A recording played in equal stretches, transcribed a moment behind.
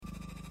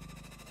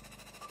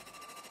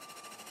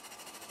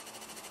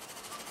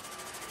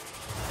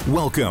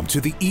Welcome to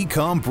the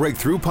Ecom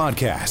Breakthrough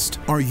Podcast.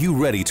 Are you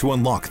ready to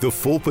unlock the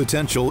full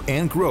potential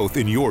and growth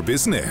in your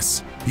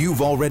business?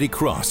 You've already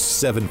crossed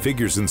 7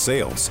 figures in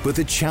sales, but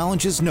the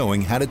challenge is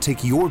knowing how to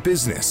take your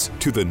business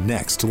to the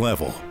next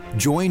level.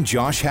 Join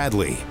Josh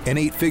Hadley, an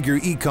 8-figure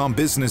ecom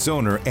business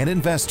owner and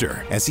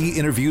investor, as he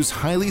interviews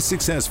highly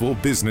successful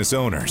business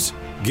owners.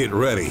 Get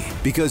ready,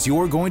 because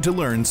you're going to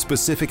learn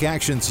specific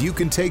actions you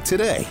can take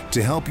today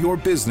to help your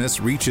business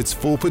reach its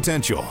full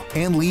potential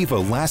and leave a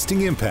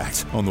lasting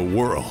impact on the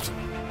world.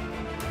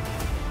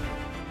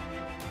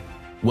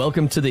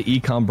 Welcome to the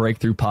Ecom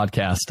Breakthrough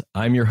Podcast.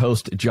 I'm your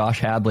host, Josh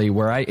Hadley,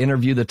 where I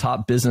interview the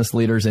top business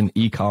leaders in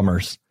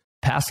e-commerce.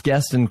 Past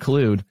guests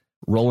include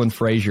Roland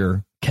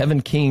Frazier,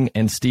 Kevin King,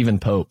 and Stephen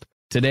Pope.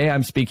 Today,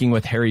 I'm speaking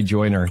with Harry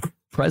Joyner,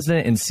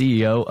 President and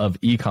CEO of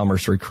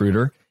E-Commerce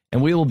Recruiter,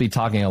 and we will be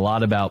talking a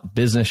lot about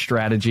business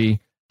strategy,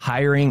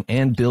 hiring,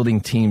 and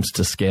building teams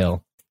to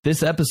scale.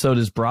 This episode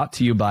is brought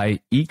to you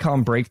by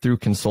Ecom Breakthrough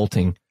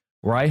Consulting,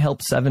 where I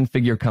help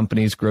 7-figure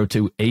companies grow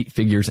to 8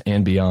 figures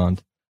and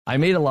beyond. I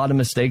made a lot of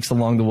mistakes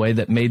along the way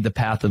that made the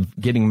path of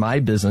getting my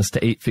business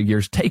to 8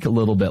 figures take a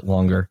little bit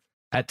longer.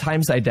 At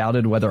times, I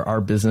doubted whether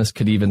our business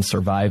could even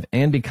survive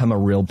and become a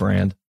real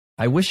brand.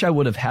 I wish I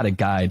would have had a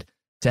guide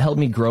to help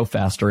me grow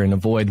faster and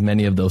avoid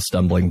many of those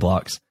stumbling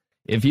blocks.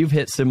 If you've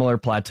hit similar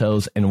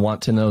plateaus and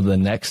want to know the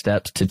next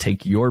steps to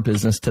take your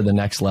business to the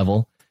next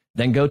level,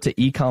 then go to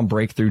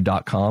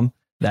ecombreakthrough.com.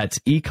 That's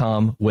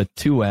ecom with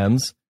 2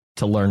 M's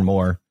to learn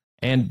more.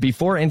 And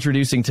before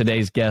introducing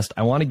today's guest,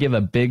 I want to give a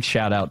big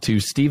shout out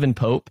to Stephen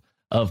Pope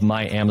of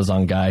My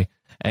Amazon Guy,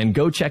 and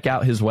go check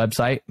out his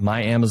website,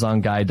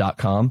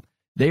 myamazonguy.com.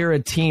 They are a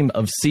team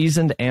of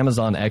seasoned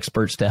Amazon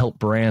experts to help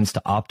brands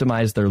to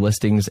optimize their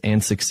listings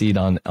and succeed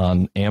on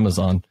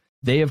Amazon.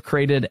 They have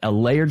created a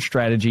layered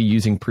strategy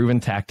using proven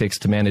tactics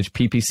to manage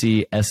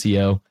PPC,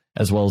 SEO,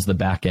 as well as the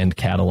back-end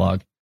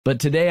catalog.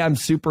 But today I'm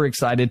super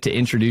excited to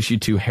introduce you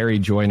to Harry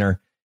Joyner.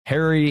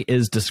 Harry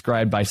is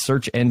described by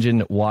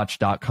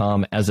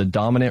SearchEngineWatch.com as a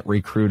dominant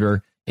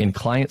recruiter in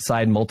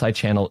client-side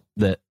multi-channel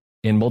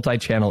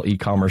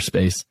e-commerce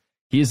space.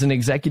 He is an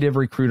executive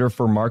recruiter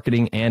for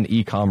marketing and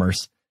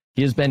e-commerce.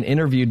 He has been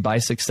interviewed by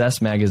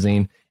Success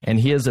Magazine, and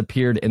he has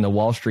appeared in the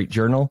Wall Street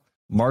Journal,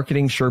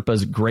 Marketing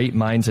Sherpa's Great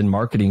Minds in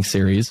Marketing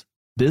series,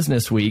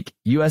 Business Week,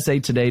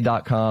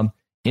 USAtoday.com,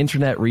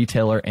 Internet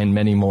Retailer, and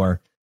many more.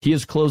 He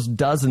has closed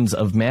dozens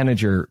of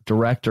manager,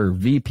 director,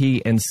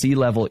 VP, and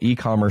C-level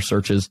e-commerce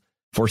searches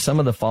for some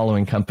of the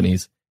following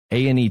companies: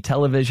 A&E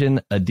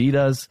Television,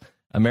 Adidas,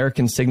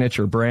 American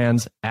Signature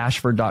Brands,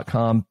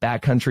 Ashford.com,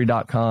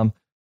 Backcountry.com,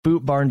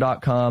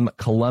 Bootbarn.com,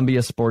 Columbia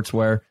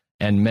Sportswear,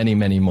 and many,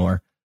 many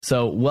more.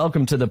 So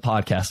welcome to the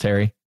podcast,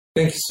 Harry.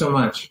 Thank you so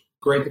much.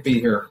 Great to be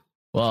here.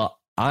 Well,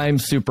 I'm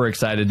super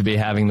excited to be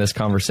having this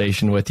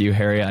conversation with you,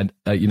 Harry.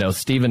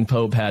 Stephen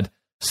Pope had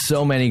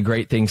so many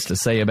great things to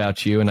say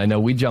about you, and I know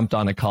we jumped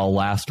on a call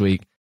last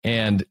week,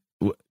 and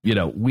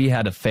we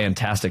had a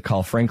fantastic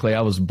call. Frankly,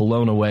 I was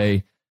blown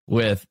away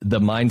with the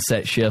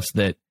mindset shifts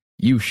that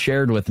you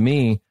shared with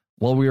me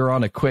while we were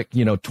on a quick,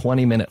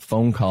 20-minute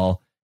phone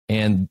call,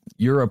 and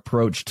your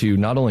approach to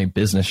not only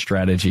business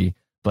strategy,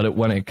 but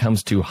when it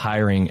comes to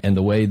hiring and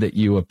the way that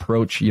you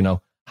approach,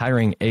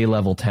 hiring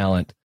A-level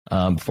talent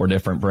for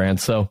different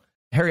brands. So,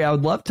 Harry, I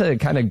would love to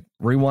kind of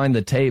rewind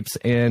the tapes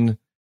and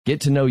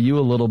get to know you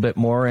a little bit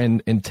more,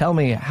 and tell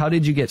me, how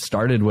did you get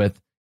started with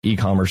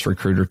E-commerce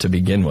Recruiter to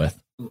begin with?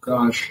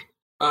 Oh,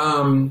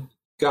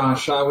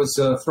 gosh, I was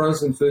a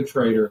frozen food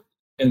trader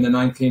in the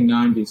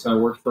 1990s. I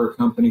worked for a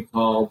company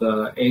called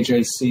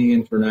AJC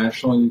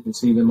International. You can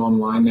see them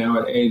online now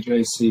at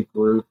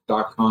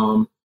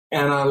ajcgroup.com.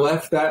 And I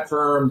left that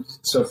firm.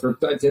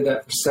 I did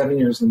that for 7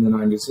 years in the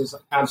 90s. It was an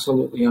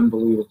absolutely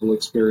unbelievable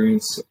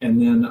experience. And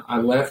then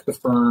I left the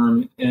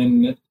firm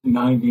in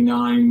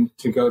 99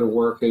 to go to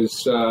work as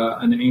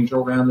an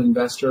angel round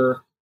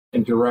investor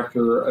and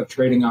director of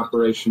trading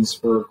operations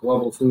for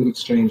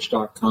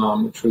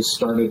globalfoodexchange.com, which was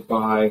started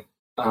by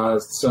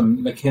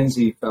some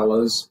McKinsey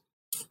fellows.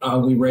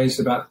 We raised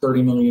about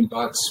 $30 million.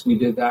 We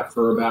did that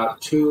for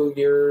about 2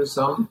 years,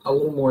 a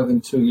little more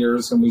than 2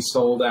 years, and we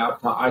sold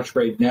out to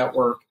iTrade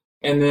Network.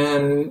 And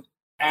then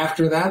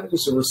after that, it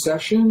was a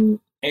recession,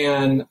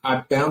 and I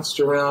bounced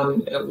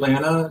around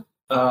Atlanta,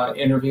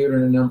 interviewed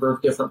in a number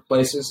of different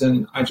places,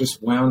 and I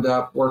just wound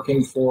up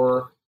working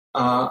for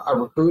a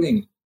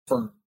recruiting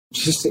firm,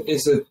 just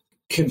as a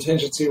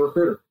contingency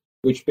recruiter,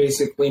 which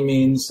basically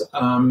means,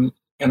 and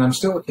I'm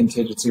still a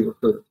contingency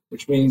recruiter,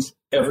 which means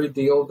every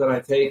deal that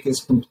I take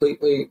is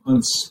completely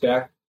on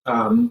spec.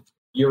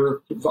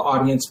 Your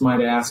audience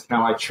might ask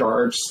how I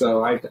charge.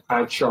 So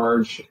I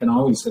charge, and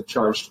always have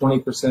charged,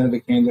 20% of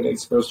the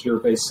candidate's first-year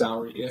base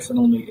salary if and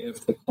only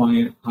if the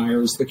client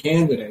hires the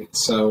candidate.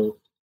 So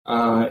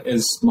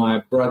as my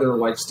brother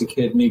likes to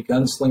kid me,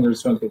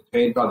 gunslingers don't get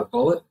paid by the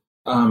bullet.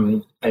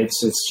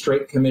 It's a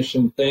straight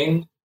commission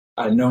thing.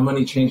 No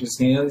money changes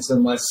hands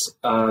unless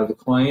the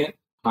client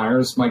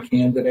hires my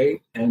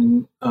candidate,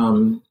 and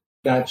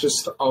that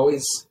just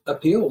always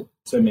appealed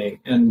to me.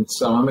 And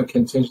so I'm a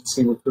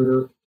contingency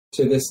recruiter.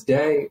 to this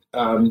day,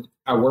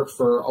 I worked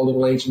for a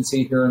little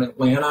agency here in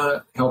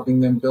Atlanta, helping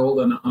them build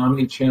an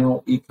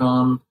omni-channel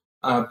e-com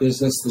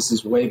business. This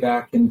is way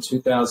back in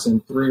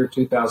 2003 or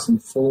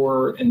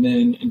 2004. And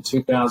then in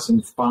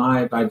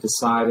 2005, I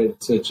decided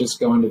to just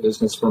go into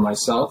business for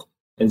myself.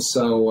 And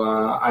so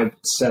I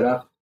set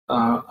up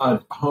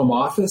a home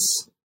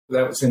office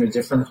that was in a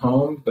different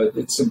home, but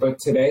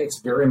today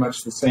it's very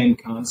much the same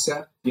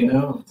concept.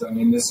 I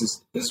mean,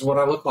 this is what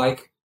I look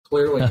like.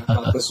 Clearly, I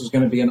thought this was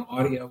going to be an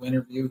audio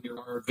interview here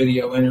or a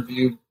video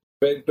interview,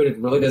 but it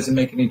really doesn't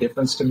make any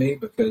difference to me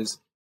because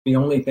the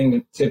only thing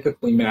that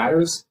typically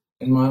matters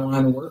in my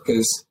line of work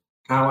is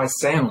how I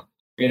sound,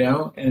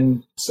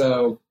 And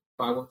so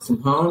I work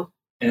from home,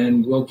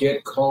 and we'll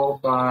get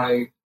called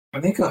by,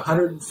 I think,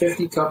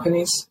 150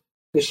 companies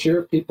this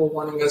year, people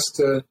wanting us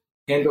to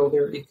handle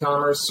their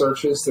e-commerce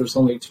searches. There's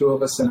only two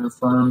of us in our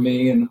firm,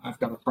 me, and I've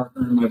got a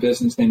partner in my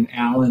business named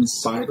Alan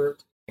Seibert.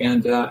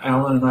 And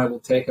Alan and I will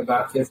take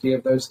about 50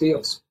 of those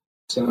deals.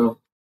 So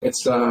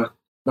it's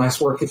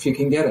nice work if you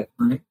can get it,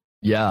 right?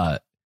 Yeah,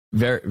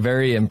 very,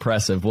 very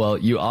impressive. Well,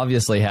 you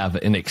obviously have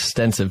an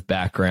extensive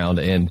background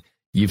and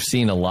you've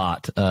seen a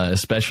lot,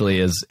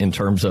 especially as in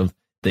terms of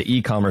the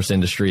e-commerce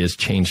industry has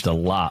changed a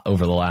lot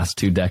over the last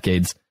 2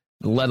 decades,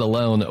 let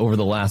alone over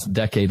the last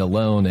decade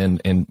alone,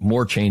 and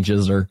more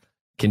changes are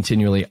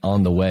continually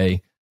on the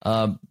way.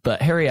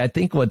 But Harry, I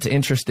think what's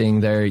interesting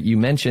there, you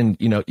mentioned,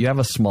 you have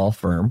a small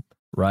firm,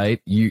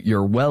 right?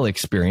 You're well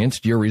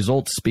experienced. Your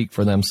results speak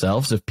for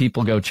themselves. If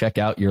people go check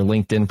out your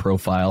LinkedIn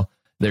profile,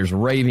 there's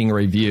raving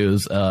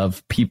reviews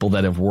of people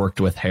that have worked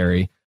with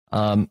Harry.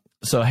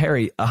 So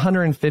Harry,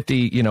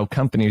 150,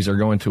 companies are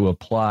going to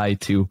apply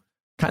to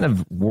kind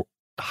of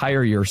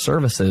hire your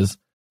services.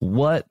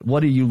 What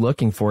are you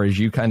looking for as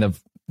you kind of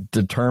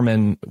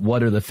determine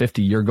what are the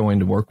 50 you're going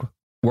to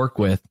work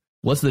with?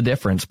 What's the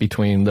difference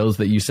between those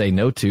that you say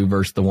no to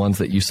versus the ones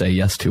that you say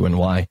yes to, and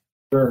why?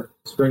 Sure.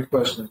 It's a great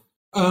question.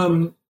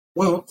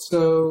 Well,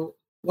 so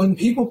when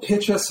people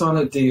pitch us on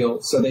a deal,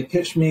 so they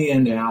pitch me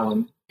and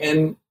Alan,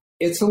 and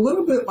it's a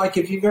little bit like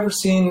if you've ever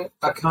seen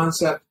a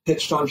concept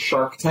pitched on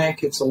Shark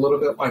Tank, it's a little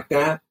bit like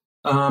that.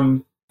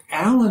 Alan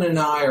and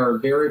I are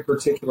very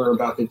particular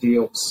about the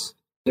deals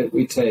that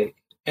we take.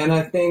 And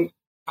I think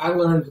I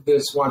learned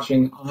this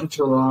watching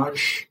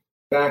Entourage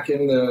back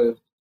in the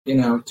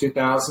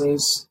 2000s,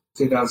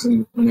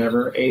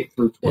 8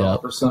 through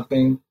 12 or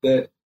something,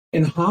 that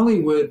in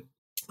Hollywood,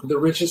 the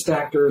richest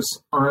actors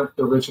aren't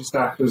the richest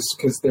actors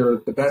because they're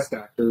the best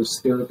actors.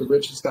 They're the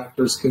richest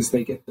actors because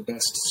they get the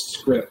best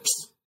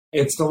scripts.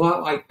 It's a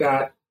lot like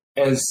that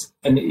as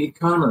an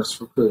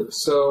e-commerce recruiter.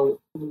 So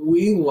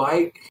we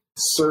like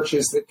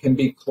searches that can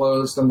be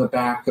closed on the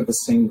back of a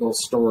single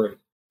story,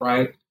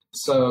 right?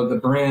 So the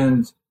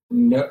brand,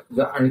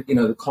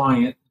 the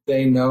client,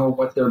 they know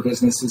what their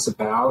business is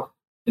about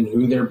and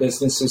who their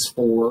business is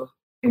for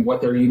and what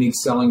their unique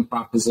selling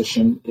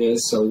proposition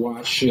is. So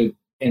why should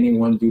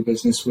anyone do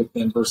business with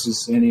them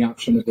versus any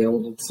option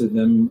available to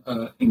them,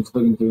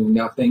 including doing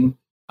nothing?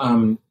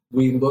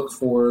 We look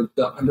for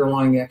the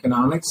underlying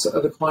economics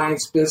of the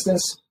client's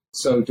business.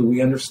 So do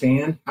we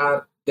understand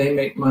how they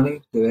make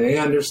money? Do they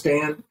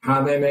understand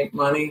how they make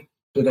money?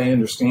 Do they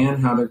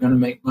understand how they're going to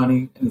make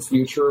money in the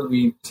future?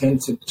 We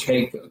tend to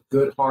take a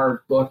good hard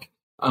look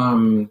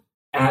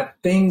at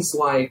things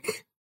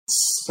like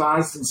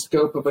size and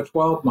scope of a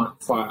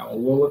 12-month file.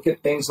 We'll look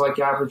at things like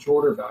average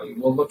order value.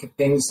 We'll look at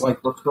things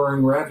like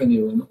recurring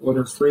revenue and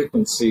order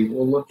frequency.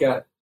 We'll look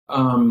at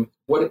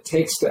what it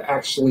takes to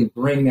actually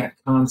bring that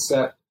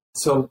concept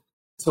to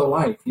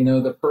life,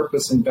 the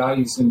purpose and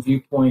values and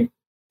viewpoint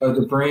of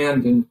the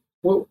brand. And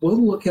we'll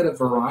look at a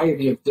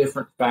variety of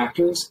different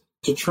factors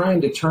to try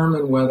and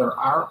determine whether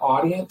our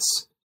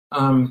audience,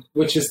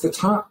 which is the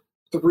top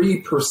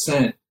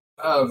 3%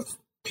 of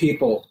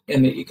people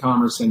in the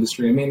e-commerce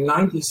industry. I mean,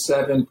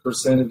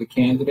 97% of the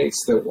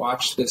candidates that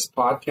watch this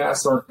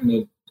podcast aren't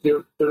going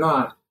to, they're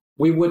not,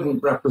 we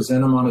wouldn't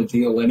represent them on a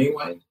deal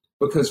anyway,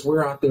 because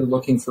we're out there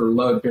looking for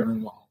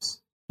load-bearing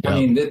walls. Yeah. I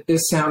mean,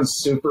 this sounds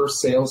super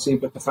salesy,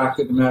 but the fact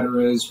of the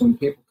matter is when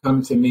people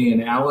come to me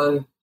and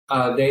Alan,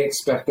 they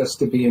expect us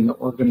to be in the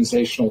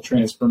organizational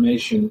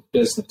transformation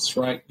business,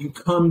 right? You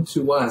come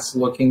to us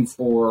looking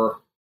for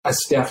a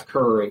Steph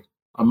Curry,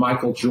 a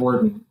Michael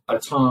Jordan, a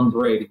Tom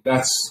Brady.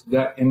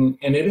 And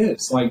it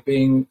is like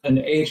being an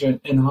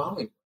agent in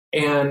Hollywood.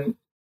 And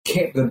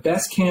the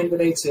best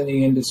candidates in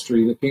the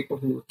industry, the people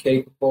who are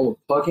capable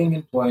of plugging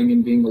and playing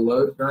and being a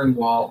load-bearing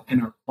wall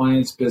in our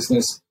client's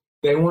business,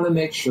 they want to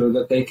make sure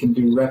that they can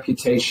do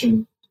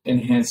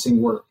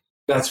reputation-enhancing work.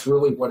 That's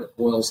really what it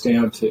boils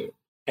down to.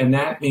 And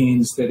that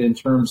means that in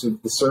terms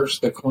of the search,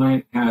 the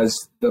client has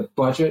the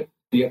budget,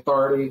 the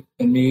authority,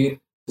 the need,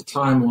 the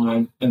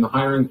timeline, and the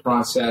hiring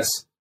process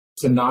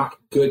to knock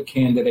good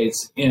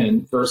candidates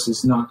in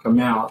versus knock them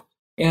out.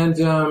 And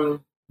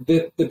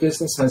the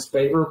business has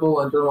favorable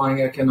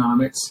underlying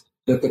economics,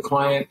 that the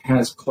client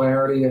has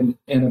clarity and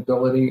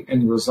ability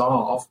and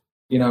resolve,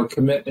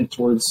 commitment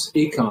towards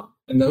e-com.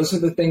 And those are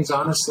the things,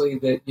 honestly,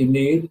 that you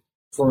need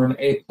for an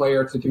A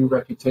player to do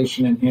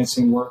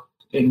reputation-enhancing work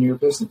in your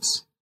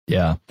business.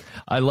 Yeah.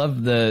 I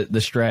love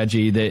the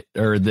strategy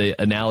or the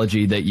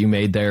analogy that you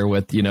made there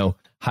with,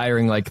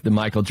 hiring like the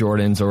Michael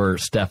Jordans or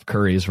Steph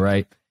Currys,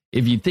 right?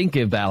 If you think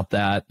about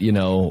that,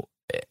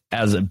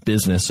 as a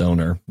business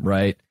owner,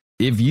 right?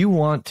 If you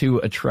want to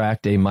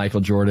attract a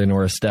Michael Jordan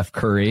or a Steph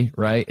Curry,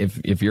 right?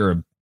 If you're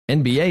an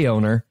NBA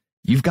owner,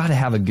 you've got to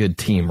have a good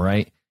team,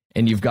 right?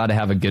 And you've got to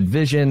have a good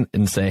vision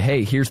and say,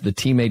 hey, here's the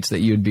teammates that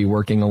you'd be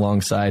working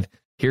alongside.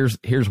 Here's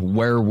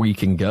where we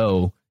can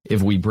go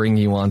if we bring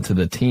you onto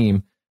the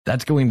team.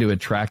 That's going to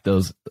attract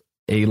those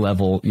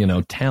A-level,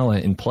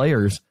 talent and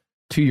players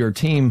to your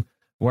team.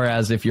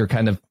 Whereas if you're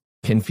kind of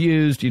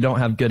confused, you don't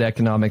have good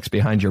economics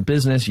behind your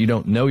business, you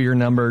don't know your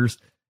numbers,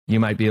 you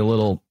might be a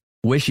little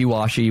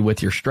wishy-washy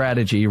with your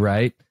strategy,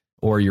 right?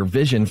 Or your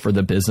vision for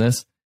the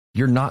business,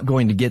 you're not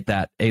going to get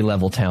that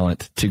A-level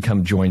talent to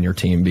come join your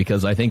team,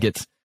 because I think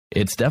it's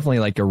definitely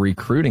like a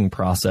recruiting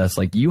process.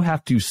 Like, you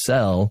have to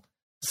sell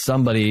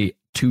somebody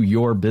to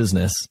your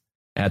business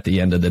at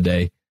the end of the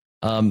day.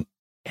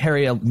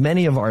 Harry,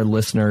 many of our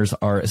listeners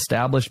are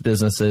established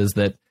businesses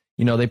that,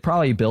 they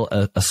probably built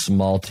a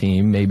small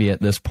team maybe at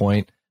this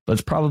point, but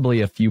it's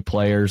probably a few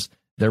players.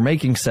 They're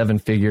making 7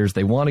 figures.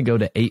 They want to go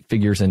to 8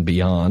 figures and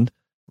beyond,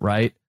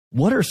 right?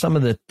 What are some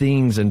of the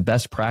things and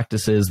best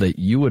practices that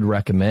you would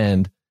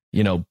recommend,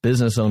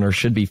 business owners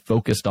should be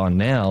focused on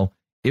now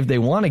if they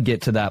want to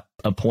get to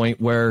a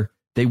point where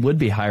they would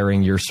be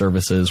hiring your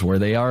services, where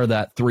they are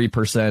that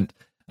 3%,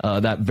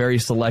 that very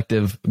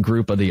selective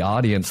group of the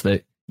audience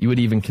that you would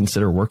even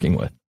consider working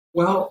with?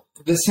 Well,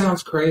 this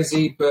sounds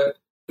crazy, but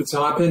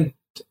so I've been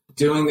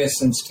doing this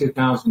since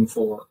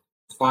 2004.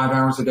 5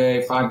 hours a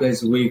day, 5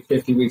 days a week,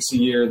 50 weeks a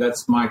year.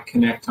 That's my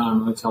connect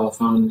time on the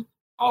telephone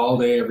all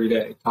day, every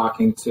day,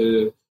 talking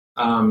to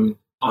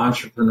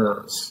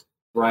entrepreneurs,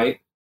 right?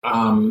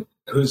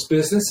 Whose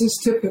businesses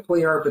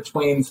typically are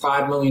between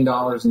 $5 million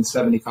and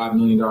 $75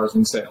 million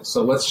in sales.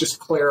 So let's just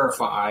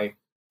clarify,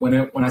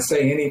 when I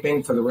say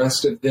anything for the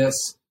rest of this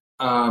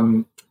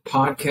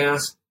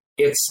podcast,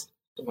 it's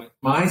like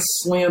my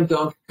slam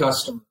dunk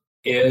customer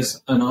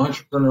is an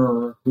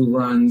entrepreneur who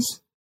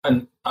runs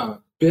a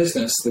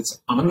business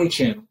that's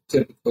omni-channel,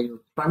 typically, or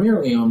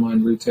primarily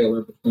online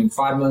retailer, between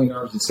 $5 million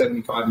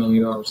and $75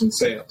 million in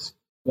sales.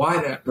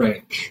 Why that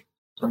range,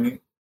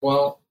 right?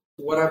 Well,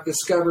 what I've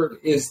discovered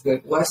is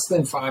that less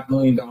than $5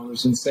 million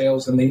in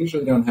sales, and they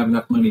usually don't have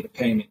enough money to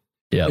pay me,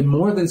 and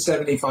more than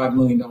 $75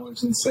 million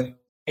in sales,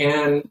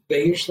 and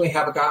they usually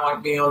have a guy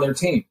like me on their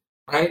team,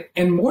 right?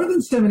 And more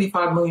than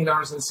 $75 million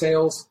in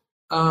sales,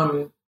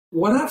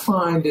 what I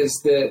find is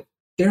that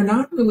they're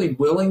not really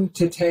willing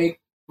to take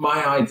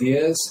my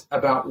ideas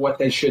about what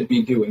they should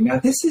be doing. Now,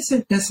 this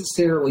isn't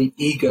necessarily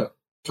ego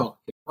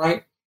talking,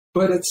 right?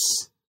 But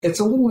it's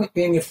a little like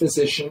being a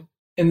physician,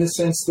 in the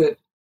sense that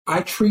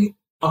I treat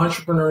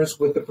entrepreneurs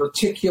with a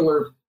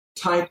particular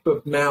type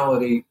of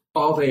malady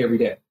all day, every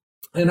day.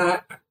 And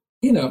I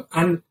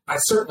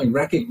certainly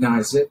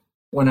recognize it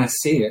when I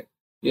see it.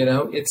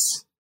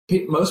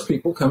 Most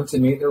people come to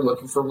me, they're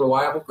looking for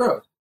reliable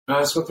growth.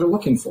 That's what they're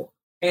looking for.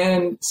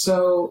 And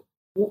so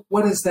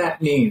what does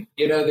that mean?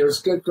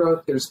 There's good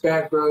growth, there's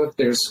bad growth,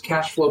 there's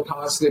cash flow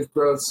positive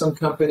growth. Some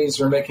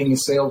companies are making a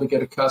sale to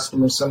get a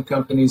customer. Some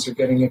companies are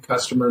getting a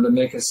customer to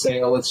make a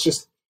sale.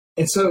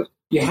 And so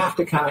you have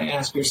to kind of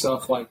ask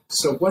yourself,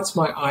 so what's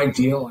my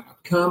ideal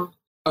outcome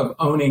of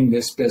owning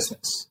this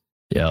business?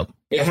 Yeah.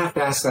 You have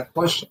to ask that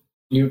question.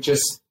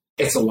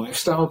 It's a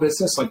lifestyle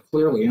business.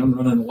 Clearly I'm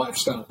running a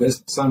lifestyle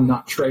business. I'm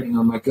not trading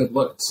on my good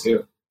looks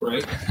here,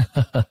 right?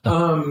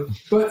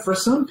 But for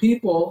some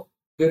people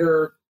that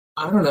are,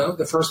 I don't know,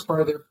 the first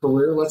part of their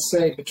career, let's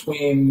say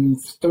between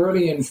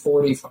 30 and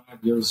 45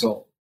 years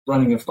old,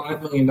 running a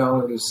 $5 million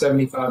to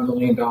 $75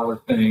 million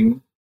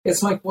thing,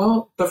 it's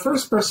the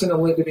first person to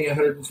live to be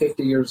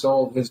 150 years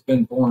old has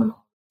been born.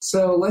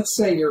 So let's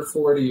say you're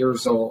 40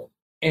 years old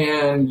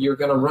and you're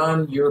going to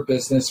run your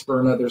business for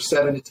another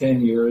 7 to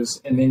 10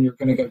 years, and then you're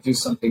going to go do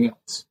something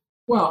else.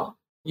 Well,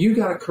 you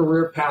got a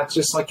career path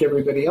just like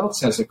everybody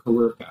else has a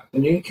career path.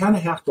 And you kind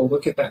of have to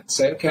look at that and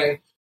say,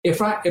 okay, if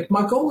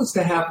my goal is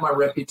to have my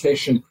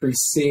reputation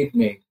precede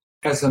me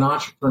as an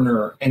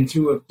entrepreneur and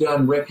to have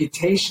done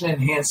reputation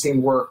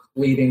enhancing work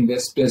leading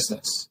this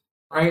business,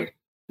 right?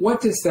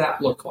 What does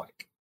that look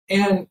like?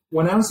 And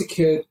when I was a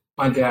kid,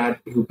 my dad,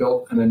 who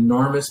built an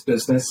enormous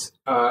business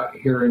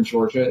here in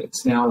Georgia,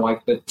 it's now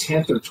like the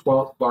 10th or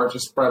 12th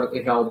largest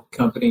privately held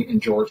company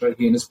in Georgia.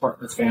 He and his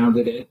partner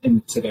founded it,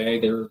 and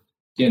today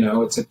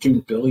it's a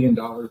 $2 billion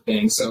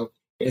thing. So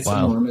it's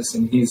enormous,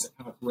 and he's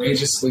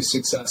outrageously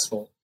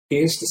successful. He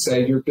used to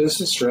say your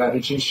business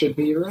strategy should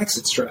be your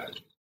exit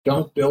strategy.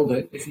 Don't build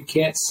it if you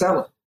can't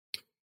sell it.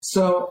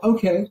 So,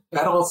 okay,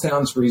 that all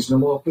sounds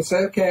reasonable. If we say,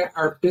 okay,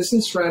 our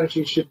business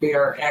strategy should be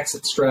our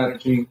exit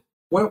strategy,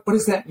 what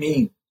does that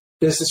mean?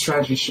 Business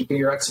strategy should be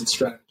your exit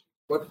strategy.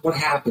 What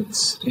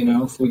happens,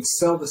 if we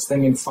sell this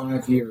thing in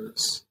 5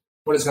 years?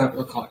 What does that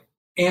look like?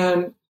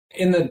 And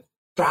in the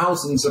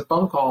thousands of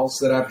phone calls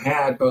that I've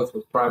had, both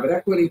with private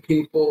equity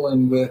people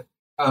and with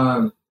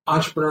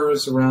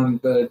entrepreneurs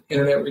around the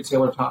Internet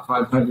Retailer Top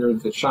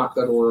 500, the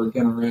Shop.org,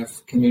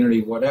 NRF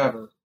community,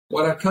 whatever,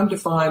 what I've come to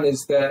find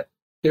is that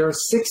there are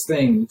 6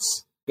 things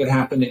that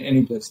happen to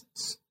any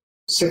business.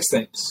 6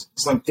 things.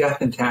 It's like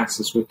death and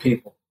taxes with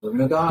people. We're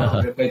going to die.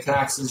 We're going to pay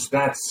taxes.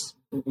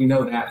 We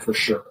know that for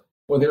sure.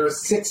 Well, there are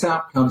 6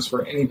 outcomes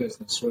for any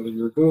business, whether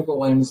you're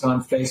Google,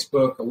 Amazon,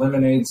 Facebook, a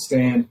lemonade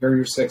stand. Here are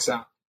your 6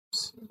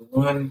 outcomes. Number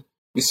 1,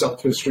 you sell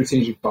to a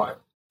strategic buyer.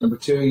 Number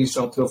 2, you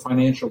sell to a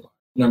financial buyer.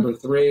 Number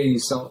 3, you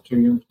sell it to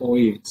your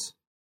employees.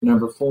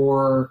 Number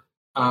 4,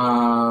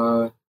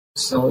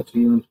 sell it to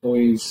your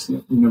employees.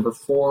 Number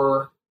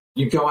 4,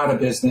 you go out of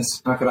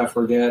business. How could I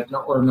forget?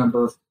 Or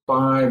number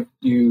 5,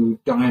 you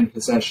die in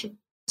possession.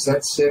 Is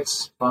that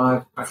 6,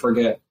 5? I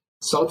forget.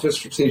 Sell it to a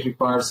strategic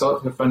buyer, sell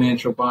it to a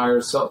financial buyer,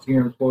 sell it to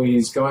your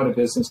employees, go out of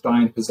business,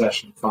 die in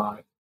possession.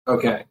 5.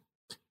 Okay.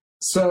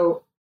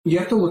 So you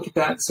have to look at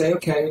that and say,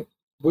 okay,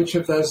 which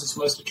of those is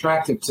most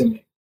attractive to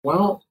me?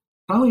 Well,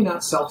 probably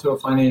not sell to a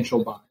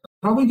financial buyer.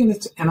 Probably going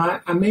to, and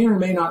I may or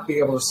may not be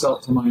able to sell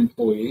it to my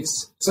employees.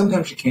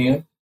 Sometimes you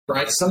can,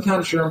 right?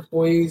 Sometimes your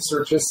employees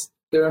are just,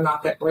 they're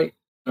not that great.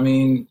 I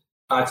mean,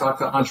 I talk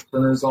to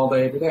entrepreneurs all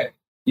day, every day.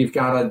 You've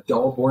got a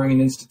dull, boring,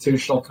 and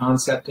institutional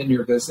concept in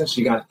your business.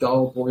 You got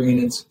dull, boring,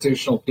 and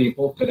institutional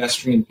people,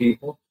 pedestrian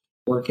people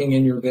working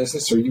in your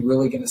business. Are you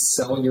really going to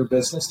sell your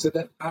business to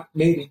them?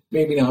 Maybe,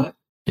 maybe not.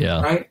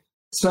 Yeah. Right?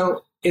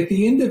 So at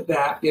the end of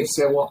that, you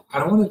say, well, I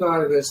don't want to die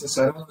out of business.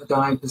 I don't want to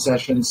die in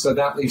possession. So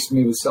that leaves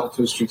me with sell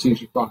to a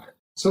strategic buyer.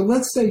 So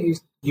let's say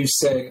you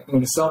say, I'm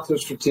going to sell to a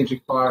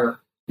strategic buyer.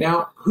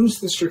 Now, who's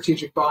the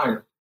strategic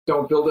buyer?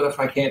 Don't build it if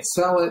I can't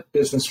sell it.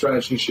 Business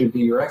strategy should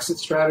be your exit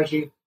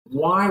strategy.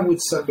 Why would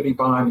somebody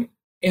buy me?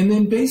 And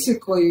then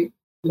basically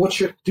what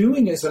you're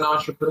doing as an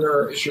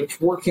entrepreneur is you're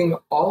working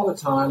all the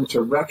time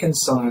to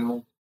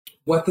reconcile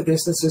what the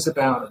business is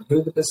about and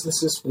who the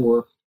business is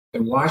for,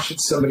 and why should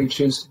somebody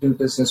choose to do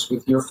business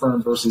with your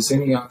firm versus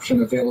any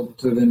option available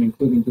to them,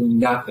 including doing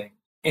nothing.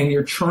 And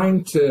you're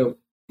trying to,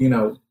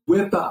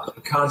 whip up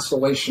a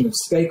constellation of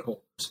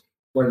stakeholders,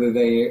 whether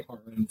they are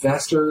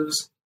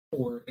investors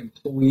or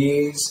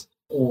employees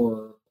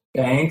or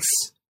banks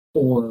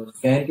or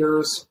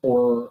vendors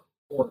or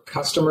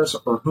customers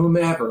or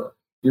whomever.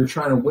 You're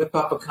trying to whip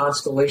up a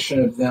constellation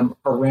of them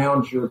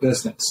around your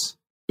business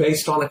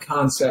based on a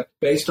concept,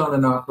 based on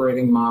an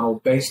operating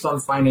model, based on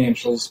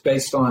financials,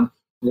 based on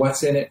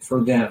what's in it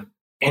for them.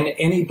 And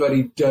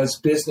anybody does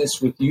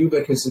business with you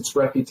because it's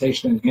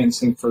reputation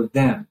enhancing for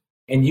them.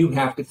 And you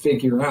have to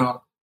figure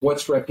out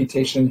what's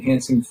reputation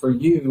enhancing for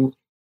you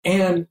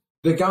and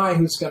the guy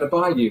who's going to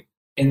buy you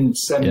in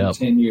 7 to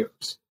 10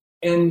 years.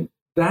 And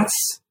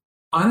that's,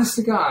 honest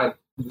to God,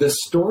 the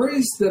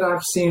stories that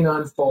I've seen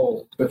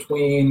unfold I've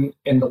been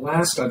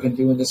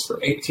doing this for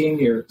 18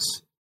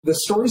 years, the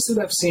stories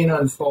that I've seen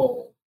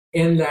unfold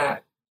in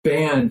that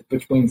band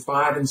between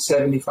 $5 and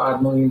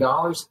 $75 million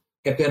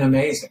have been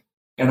amazing.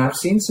 And I've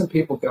seen some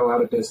people go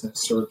out of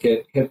business or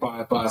get hit by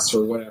a bus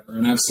or whatever.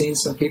 And I've seen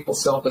some people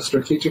sell to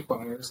strategic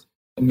buyers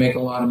and make a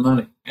lot of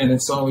money. And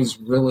it's always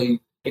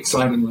really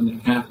exciting when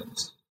that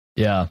happens.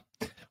 Yeah.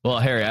 Well,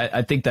 Harry,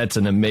 I think that's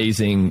an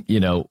amazing,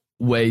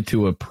 way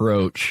to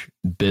approach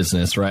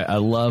business, right? I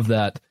love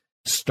that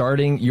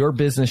starting your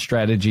business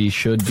strategy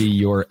should be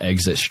your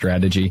exit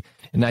strategy.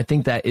 And I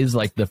think that is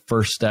like the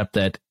first step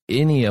that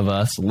any of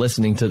us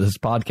listening to this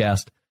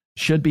podcast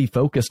should be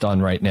focused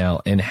on right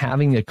now, and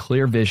having a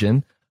clear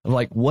vision of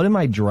like, what am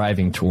I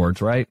driving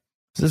towards, right?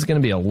 Is this going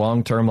to be a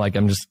long-term, like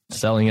I'm just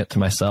selling it to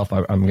myself,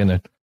 I'm going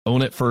to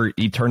own it for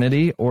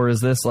eternity? Or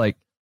is this like,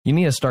 you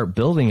need to start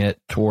building it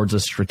towards a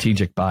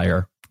strategic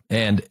buyer?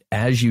 And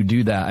as you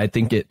do that, I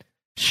think it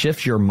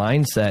shifts your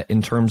mindset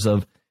in terms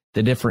of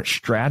the different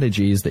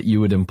strategies that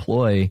you would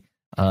employ,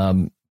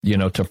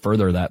 to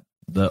further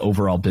the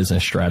overall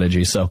business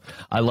strategy. So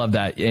I love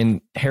that.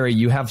 And Harry,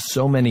 you have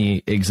so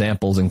many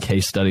examples and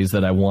case studies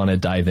that I want to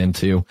dive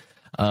into.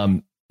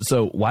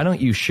 So why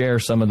don't you share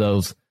some of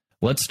those?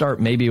 Let's start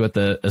maybe with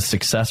a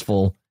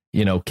successful,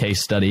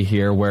 case study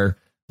here where,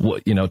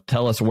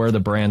 tell us where the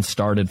brand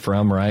started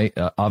from, right?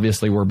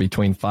 Obviously we're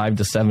between 5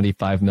 to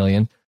 75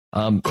 million.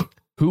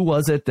 Who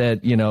was it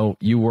that,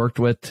 you worked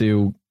with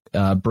to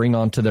bring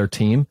onto their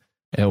team?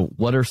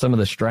 What are some of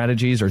the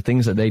strategies or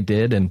things that they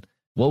did? And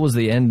what was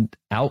the end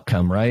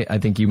outcome, right? I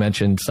think you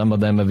mentioned some of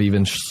them have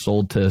even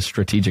sold to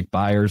strategic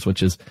buyers,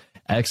 which is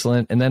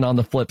excellent. And then on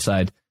the flip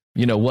side,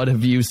 what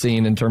have you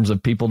seen in terms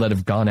of people that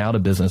have gone out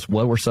of business?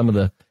 What were some of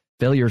the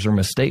failures or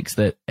mistakes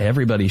that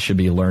everybody should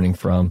be learning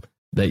from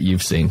that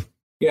you've seen?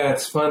 Yeah,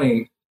 it's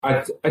funny.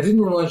 I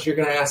didn't realize you're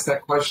going to ask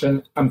that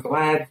question. I'm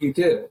glad you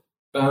did.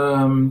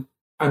 I'm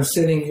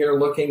sitting here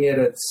looking at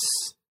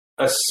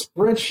a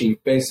spreadsheet,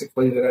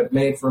 basically, that I've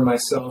made for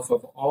myself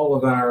of all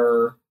of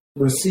our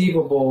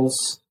receivables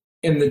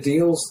and the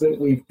deals that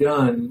we've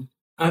done.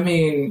 I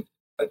mean,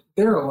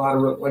 there are a lot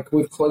of,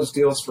 we've closed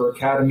deals for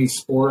Academy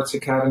Sports.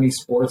 Academy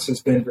Sports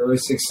has been very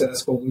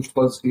successful. We've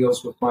closed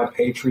deals with My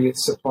Patriot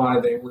Supply.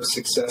 They were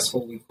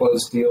successful. We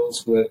closed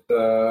deals with,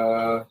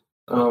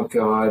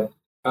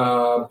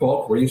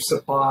 Bulk Reef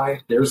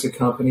Supply. There's a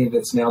company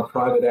that's now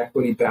private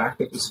equity backed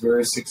that was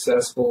very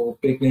successful.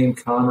 Big Name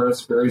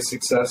Commerce, very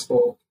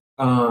successful.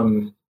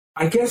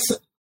 I guess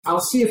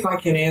I'll see if I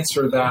can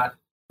answer that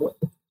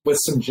with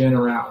some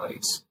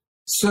generalities.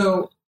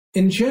 So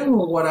in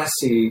general, what I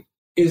see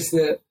is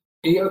that,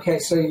 okay,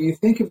 so you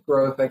think of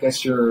growth, I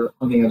guess you're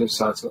on the other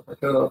side. So if I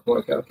go up,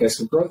 like, okay,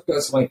 so growth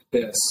goes like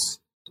this,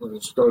 or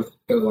does growth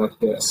go like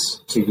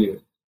this to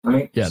you,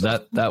 right? Yeah,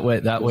 so that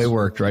way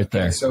worked right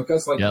there. Okay, so it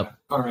goes like that.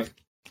 All right.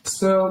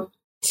 So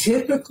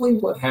typically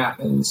what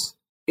happens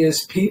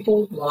is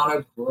people want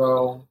to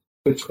grow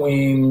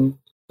between,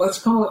 let's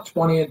call it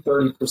 20 and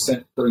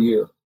 30% per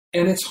year.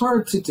 And it's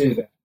hard to do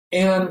that.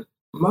 And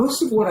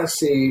most of what I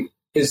see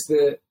is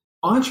that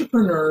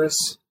entrepreneurs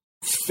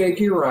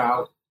figure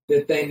out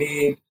that they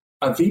need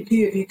a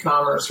VP of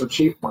e-commerce or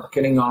chief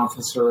marketing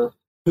officer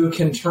who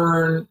can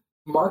turn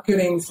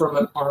marketing from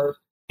an art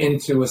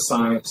into a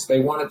science. They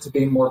want it to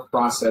be more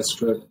process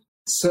driven.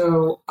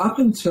 So up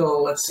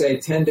until, let's say,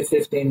 $10 to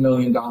 $15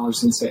 million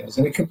in sales,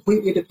 and it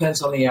completely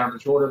depends on the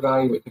average order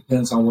value. It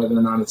depends on whether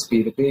or not it's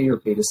B2B or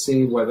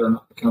B2C, whether or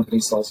not the company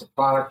sells a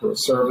product or a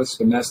service,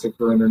 domestic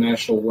or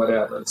international,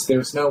 whatever.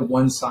 There's no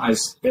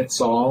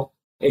one-size-fits-all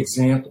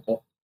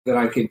example that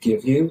I could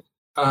give you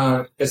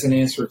as an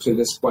answer to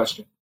this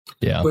question.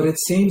 Yeah. But it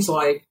seems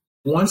like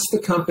once the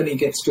company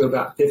gets to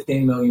about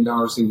 $15 million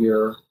a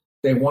year,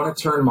 they want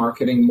to turn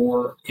marketing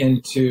more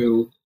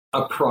into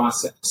a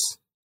process.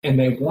 And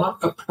they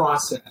want a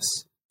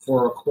process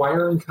for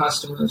acquiring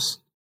customers,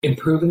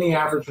 improving the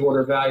average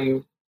order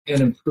value,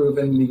 and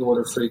improving the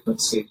order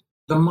frequency.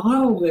 The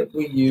model that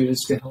we use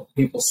to help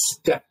people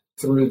step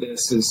through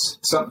this is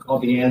something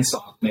called the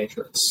Ansoff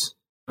Matrix.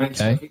 Right? Okay.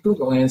 So if you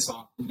Google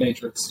Ansoff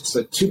Matrix, it's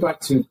a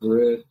 2x2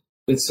 grid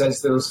that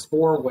says there's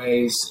 4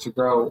 ways to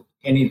grow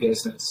any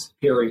business,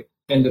 period.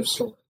 End of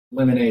story.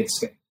 Lemonade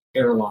stand,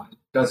 airline,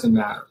 doesn't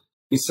matter.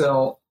 You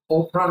sell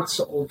old products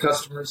to old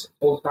customers,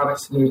 old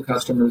products to new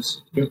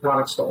customers, new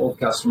products to old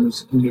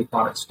customers, and new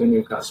products to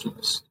new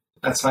customers.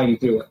 That's how you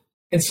do it.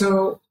 And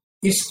so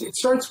it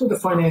starts with a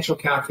financial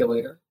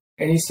calculator,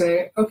 and you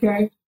say,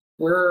 okay,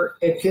 we're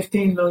at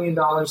 $15 million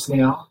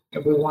now,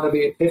 and we want to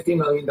be at $50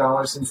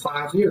 million in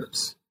 5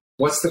 years.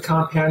 What's the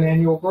compound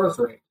annual growth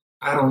rate?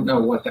 I don't know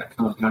what that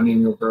compound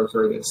annual growth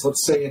rate is.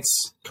 Let's say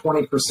it's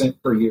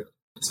 20% per year.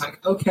 It's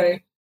like,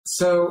 okay,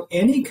 so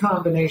any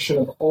combination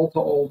of old to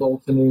old,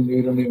 old to new,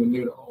 new to new, and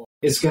new to old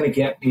is going to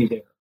get me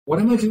there. What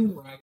am I doing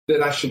right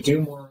that I should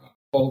do more of?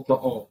 Old to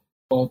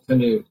old to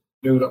new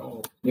to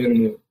old, new to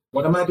new.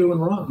 What am I doing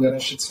wrong that I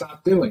should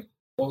stop doing?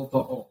 Old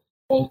to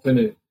old to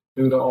new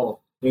to old,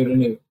 new to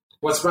new.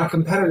 What's my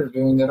competitor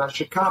doing that I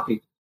should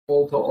copy?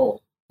 Old to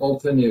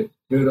old to new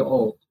to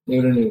old,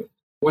 new to new.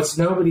 What's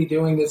nobody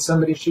doing that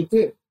somebody should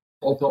do?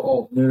 Old to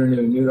old, new to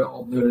new, new to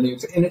old, new to new.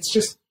 And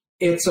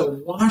it's a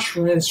wash,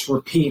 rinse,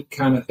 repeat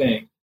kind of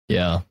thing.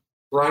 Yeah.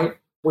 Right?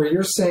 Where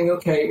you're saying,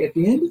 okay, at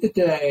the end of the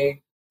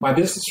day, my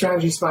business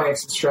strategy is my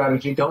exit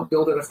strategy. Don't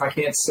build it if I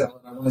can't sell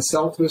it. I want to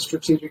sell to a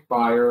strategic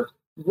buyer.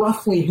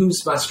 Roughly,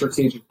 who's my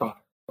strategic buyer,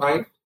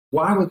 right?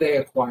 Why would they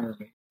acquire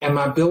me? Am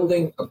I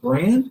building a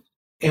brand?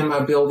 Am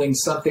I building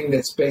something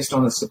that's based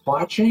on a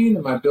supply chain?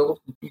 Am I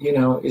building,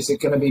 is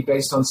it going to be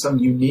based on some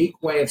unique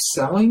way of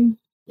selling?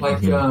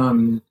 Like,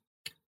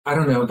 I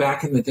don't know,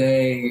 back in the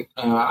day,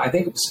 I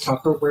think it was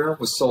Tupperware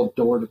was sold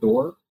door to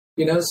door,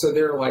 so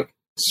there are like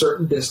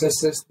certain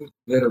businesses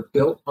that are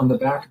built on the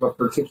back of a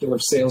particular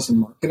sales and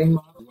marketing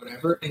model,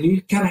 whatever. And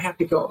you kind of have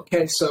to go,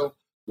 okay, so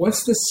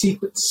what's the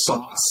secret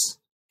sauce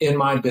in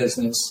my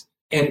business?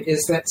 And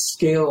is that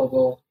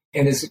scalable?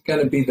 And is it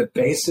going to be the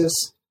basis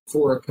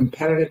for a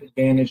competitive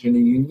advantage and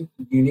a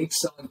unique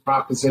selling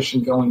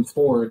proposition going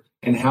forward?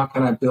 And how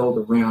can I build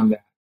around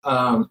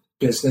that?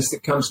 Business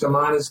that comes to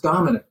mind is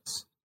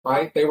Domino's,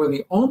 right? They were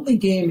the only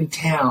game in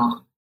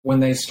town when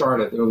they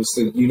started. It was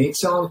the unique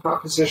selling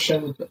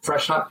proposition,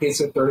 fresh hot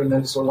pizza, 30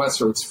 minutes or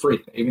less, or it's free.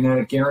 They even had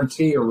a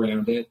guarantee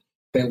around it.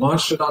 They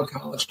launched it on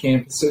college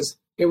campuses.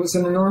 It was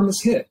an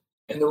enormous hit,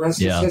 and the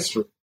rest is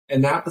history.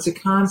 And that was a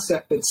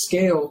concept that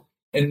scaled,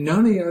 and none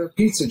of the other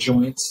pizza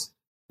joints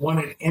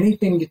wanted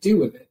anything to do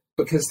with it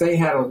because they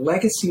had a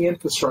legacy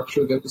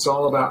infrastructure that was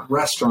all about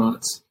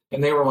restaurants.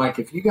 And they were like,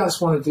 if you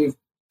guys want to do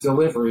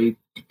delivery,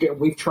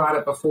 we've tried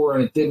it before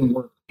and it didn't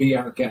work. Be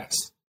our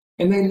guest.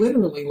 And they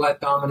literally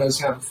let Domino's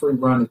have a free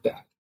run at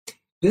that.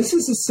 This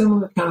is a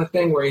similar kind of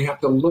thing where you have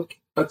to look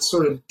at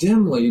sort of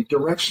dimly,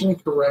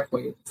 directionally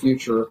correctly at the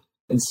future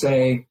and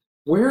say,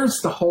 where's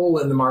the hole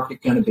in the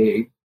market going to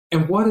be?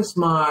 And what does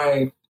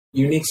my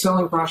unique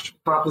selling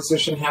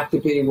proposition have to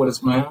be? What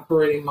does my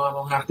operating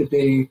model have to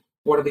be?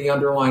 What are the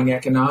underlying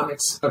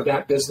economics of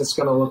that business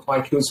going to look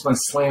like? Who's my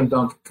slam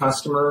dunk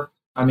customer?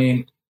 I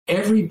mean,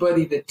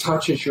 everybody that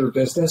touches your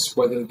business,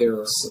 whether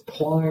they're a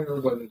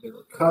supplier, whether they're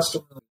a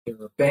customer, whether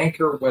they're a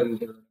banker, whether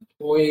they're an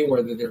employee,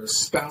 whether they're a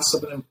spouse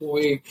of an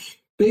employee,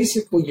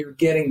 basically you're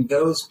getting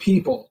those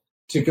people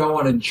to go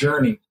on a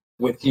journey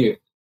with you.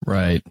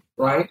 Right.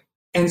 Right?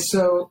 And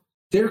so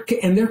they're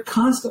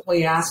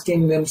constantly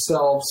asking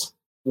themselves,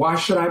 why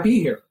should I be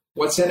here?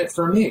 What's in it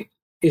for me?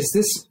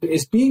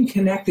 Is being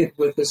connected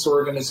with this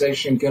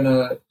organization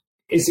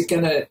is it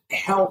gonna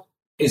help?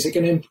 Is it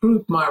going to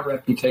improve my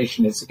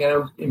reputation? Is it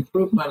going to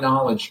improve my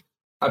knowledge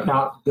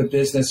about the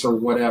business or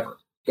whatever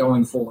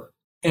going forward?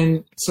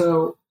 And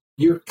so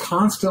you're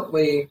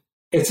constantly,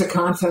 it's a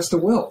contest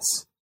of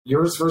wills,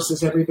 yours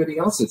versus everybody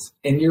else's.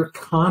 And you're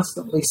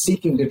constantly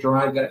seeking to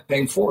drive that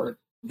thing forward.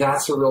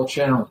 That's a real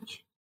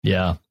challenge.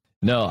 Yeah.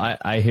 No,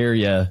 I hear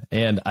you.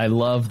 And I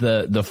love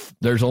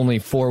there's only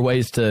 4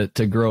 ways to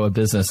grow a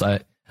business.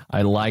 I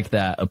like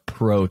that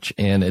approach,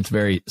 and it's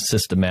very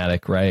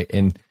systematic, right?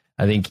 And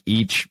I think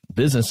each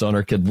business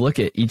owner could look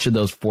at each of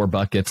those 4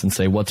 buckets and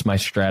say, what's my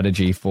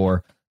strategy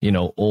for,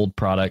 old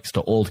products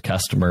to old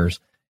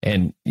customers?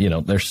 And,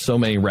 there's so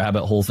many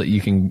rabbit holes that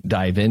you can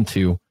dive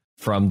into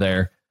from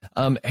there.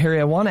 Harry,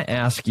 I want to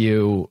ask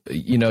you,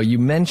 you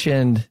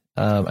mentioned,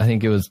 I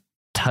think it was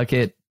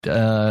Tuckett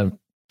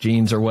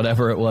Jeans or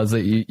whatever it was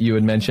that you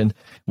had mentioned,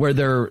 where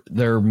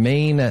their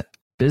main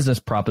business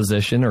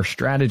proposition or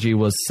strategy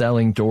was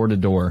selling door to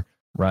door,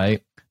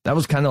 right? That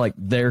was kind of like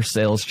their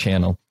sales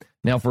channel.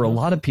 Now, for a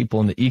lot of people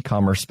in the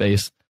e-commerce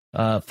space,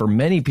 for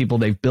many people,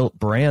 they've built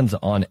brands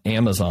on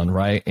Amazon,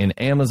 right? And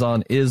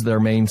Amazon is their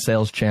main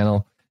sales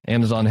channel.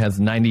 Amazon has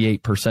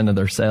 98% of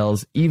their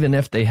sales. Even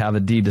if they have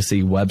a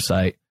D2C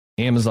website,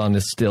 Amazon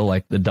is still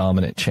like the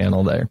dominant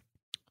channel there.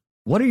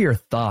 What are your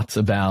thoughts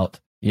about,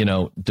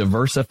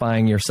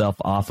 diversifying yourself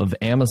off of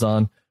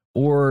Amazon,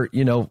 or,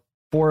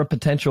 for a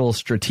potential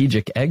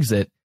strategic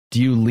exit?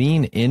 Do you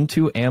lean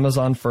into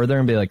Amazon further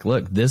and be like,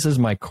 look, this is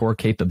my core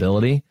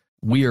capability.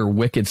 We are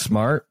wicked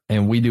smart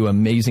and we do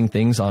amazing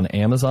things on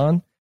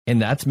Amazon.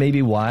 And that's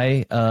maybe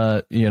why,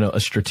 a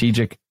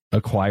strategic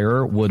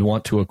acquirer would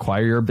want to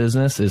acquire your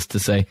business, is to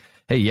say,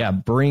 hey, yeah,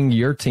 bring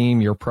your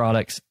team, your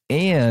products,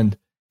 and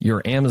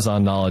your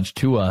Amazon knowledge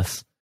to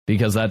us,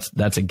 because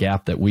that's a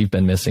gap that we've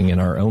been missing in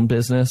our own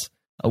business.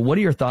 What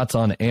are your thoughts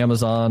on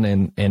Amazon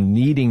and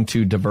needing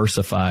to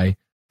diversify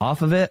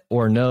off of it,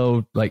 or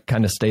no, like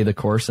kind of stay the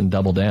course and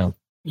double down?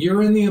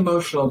 You're in the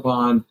emotional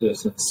bond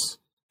business.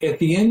 At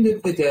the end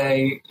of the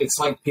day, it's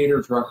like Peter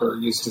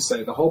Drucker used to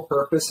say, the whole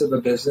purpose of a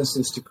business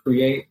is to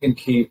create and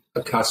keep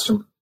a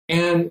customer.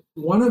 And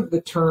one of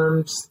the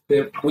terms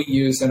that we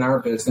use in our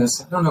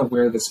business, I don't know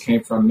where this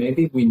came from,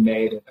 maybe we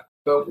made it up,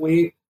 but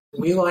we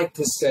like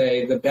to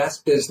say the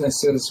best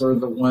businesses are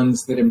the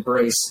ones that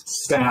embrace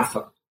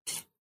SAFA,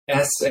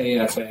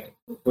 S-A-F-A,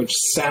 which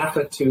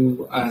SAFA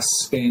to us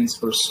stands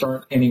for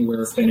Start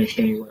Anywhere, Finish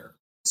Anywhere.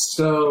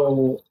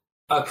 So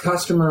a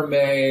customer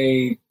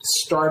may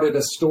start at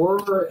a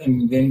store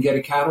and then get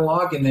a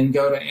catalog and then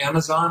go to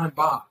Amazon and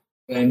buy.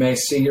 They may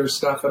see your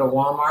stuff at a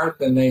Walmart,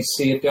 then they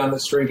see it down the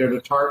street at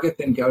a Target,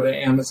 then go to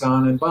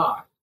Amazon and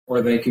buy.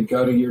 Or they could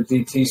go to your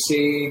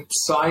DTC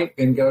site,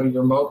 then go to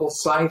your mobile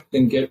site,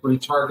 then get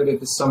retargeted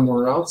to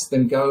somewhere else,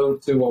 then go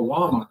to a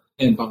Walmart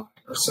and buy.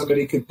 Or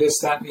somebody could this,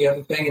 that, and the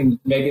other thing, and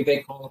maybe they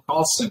call a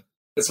call center.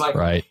 It's like,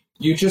 right.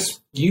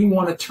 You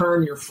want to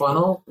turn your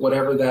funnel,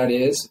 whatever that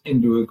is,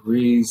 into a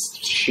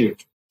greased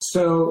chute.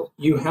 So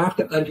you have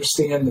to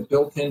understand the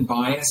built-in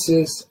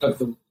biases of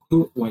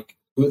who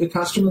the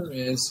customer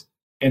is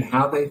and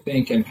how they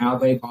think and how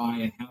they buy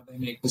and how they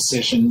make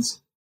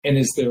decisions. And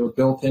is there a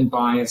built-in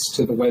bias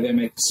to the way they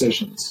make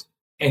decisions?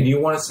 And you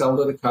want to sell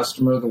to the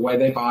customer the way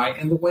they buy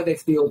and the way they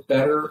feel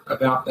better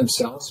about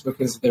themselves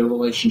because of their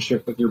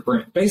relationship with your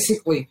brand.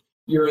 Basically,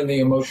 you're in the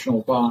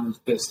emotional bond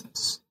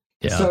business.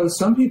 Yeah. So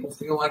some people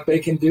feel like they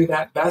can do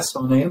that best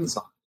on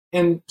Amazon,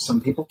 and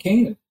some people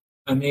can.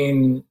 I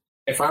mean,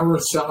 if I were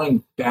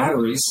selling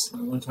batteries,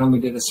 one time we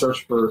did a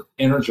search for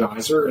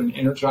Energizer, and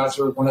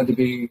Energizer wanted to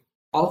be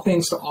all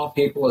things to all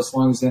people as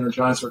long as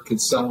Energizer could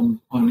sell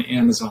them on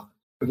Amazon.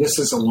 But this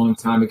is a long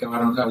time ago. I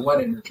don't know what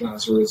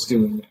Energizer is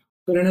doing now.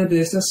 But in a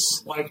business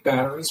like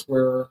batteries,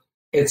 where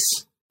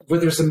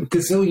there's a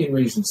gazillion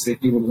reasons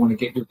that you would want to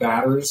get your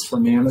batteries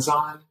from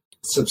Amazon,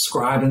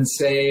 subscribe and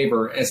save,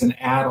 or as an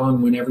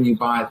add-on whenever you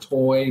buy a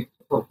toy,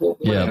 or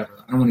whatever.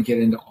 Yeah. I don't want to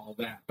get into all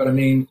that. But I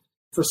mean,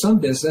 for some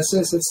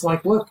businesses, it's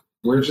like, look,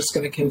 we're just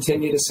going to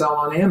continue to sell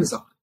on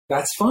Amazon.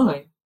 That's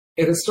fine.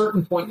 At a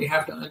certain point, you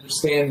have to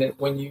understand that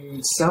when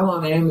you sell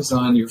on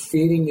Amazon, you're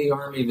feeding the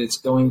army that's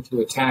going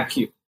to attack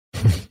you,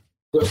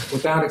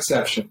 without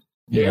exception.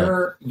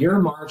 Yeah. Your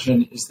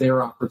margin is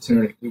their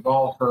opportunity. We've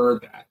all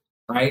heard that,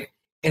 right?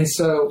 And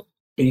so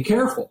be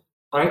careful,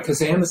 right?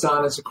 Because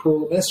Amazon is a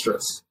cruel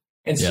mistress.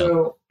 And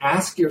so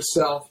ask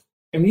yourself,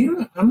 I'm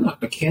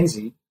not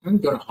McKinsey. I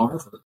didn't go to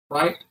Harvard,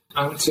 right?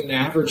 I went to an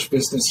average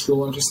business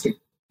school, and just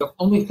the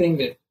only thing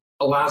that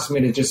allows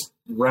me to just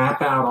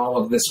rap out all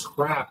of this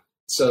crap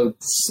so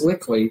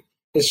slickly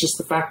is just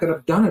the fact that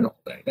I've done it all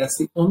day. That's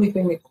the only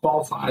thing that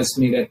qualifies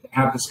me to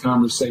have this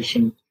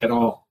conversation at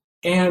all.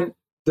 And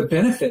the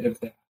benefit of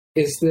that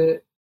is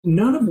that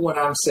none of what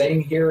I'm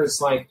saying here is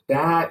like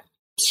that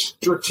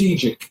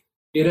strategic.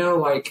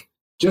 Like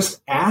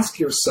just ask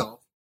yourself,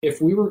 if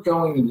we were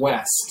going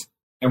west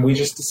and we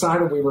just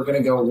decided we were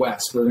going to go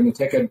west, we were going to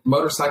take a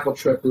motorcycle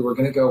trip, we were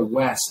going to go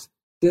west,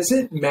 does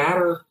it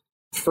matter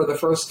for the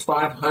first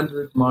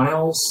 500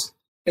 miles,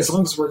 as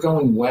long as we're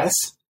going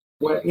west,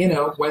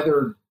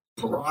 whether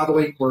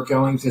broadly we're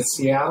going to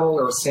Seattle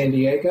or San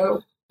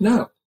Diego,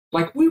 no.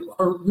 Like, we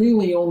are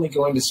really only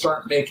going to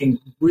start making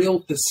real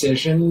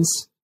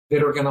decisions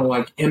that are going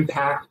to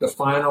impact the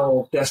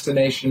final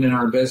destination in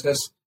our business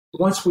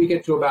once we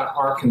get to about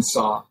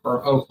Arkansas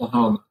or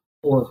Oklahoma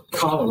or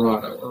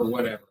Colorado or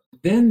whatever.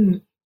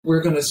 Then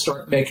we're going to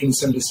start making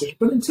some decisions.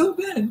 But until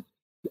then,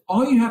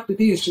 all you have to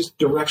be is just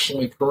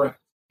directionally correct.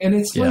 And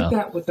it's like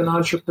that with an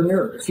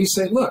entrepreneur. If you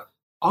say, look,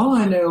 all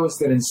I know is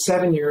that in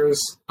 7 years,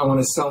 I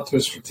want to sell to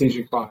a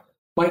strategic buyer.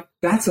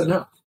 That's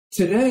enough.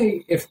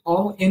 Today, if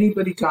all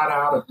anybody got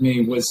out of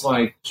me was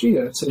like, gee,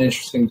 that's an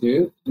interesting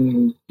dude,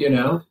 and,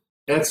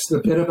 that's the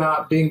bit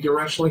about being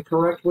directionally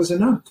correct was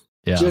enough.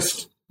 Yeah.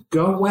 Just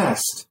go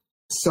west,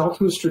 sell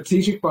to a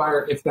strategic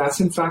buyer if that's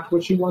in fact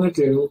what you want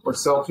to do, or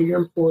sell to your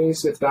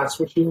employees if that's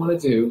what you want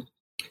to do.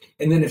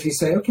 And then if you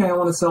say, okay, I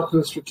want to sell to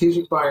a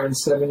strategic buyer in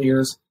 7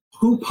 years,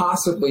 who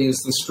possibly is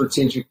the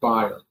strategic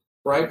buyer,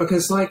 right?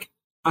 Because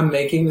I'm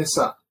making this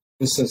up.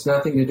 This has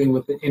nothing to do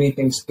with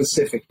anything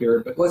specific here,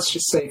 but let's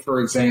just say,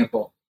 for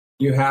example,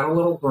 you had a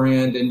little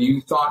brand and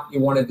you thought you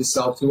wanted to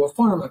sell to a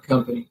pharma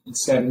company in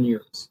 7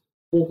 years.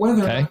 Well,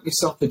 whether or not you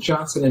sell to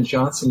Johnson &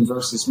 Johnson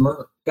versus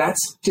Merck,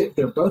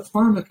 they're both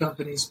pharma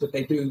companies, but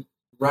they do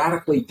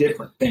radically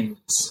different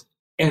things.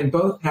 And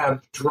both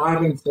have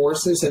driving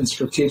forces and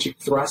strategic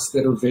thrusts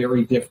that are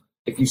very different.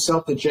 If you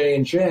sell to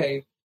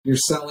J&J, you're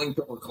selling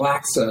to, or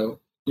Glaxo,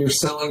 you're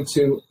selling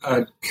to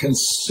a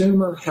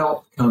consumer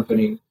health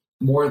company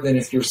more than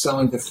if you're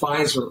selling to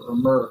Pfizer or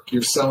Merck.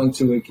 You're selling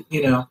to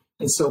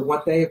and so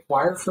what they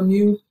acquire from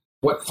you,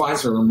 what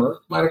Pfizer or Merck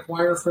might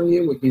acquire from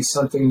you would be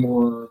something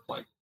more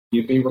like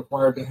you'd be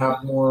required to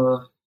have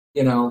more,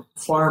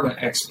 pharma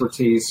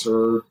expertise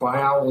or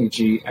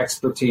biology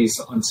expertise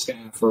on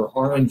staff or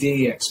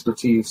R&D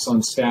expertise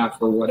on staff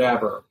or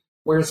whatever.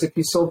 Whereas if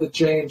you sold to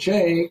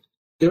J&J,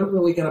 they're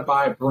really going to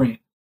buy a brand.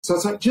 So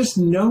it's just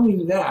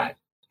knowing that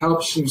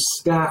helps you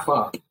staff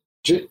up.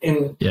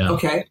 And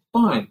okay,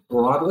 fine.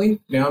 Broadly,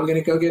 now I'm going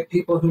to go get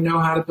people who know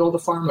how to build a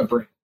pharma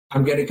brand.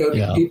 I'm going to go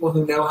get people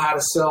who know how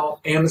to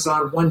sell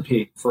Amazon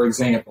 1P, for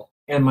example.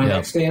 And my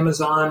next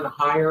Amazon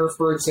hire,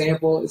 for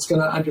example, is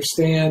going to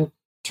understand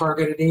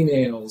targeted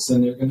emails,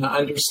 and they're going to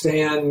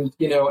understand,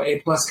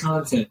 A+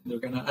 content. They're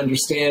going to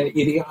understand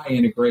EDI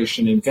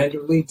integration and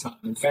vendor lead time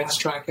and fast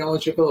track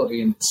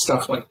eligibility and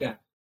stuff like that.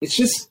 It's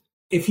just,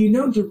 if you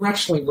know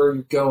directionally where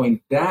you're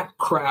going, that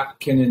crap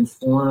can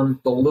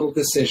inform the little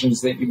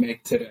decisions that you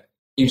make today.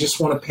 You just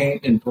want to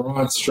paint in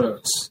broad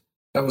strokes.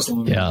 That was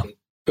long,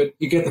 but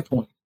you get the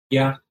point.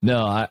 Yeah.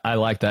 No, I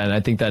like that. And I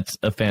think that's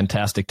a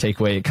fantastic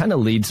takeaway. It kind of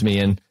leads me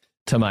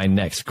into my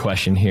next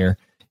question here.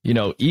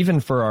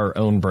 Even for our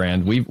own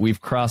brand,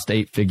 we've crossed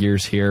 8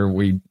 figures here.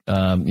 We,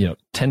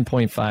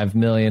 10.5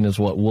 million is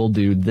what we'll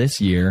do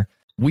this year.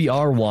 We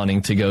are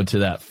wanting to go to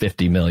that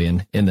 50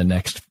 million in the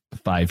next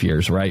 5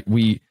 years, right?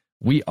 We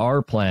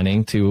are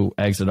planning to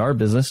exit our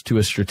business to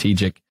a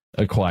strategic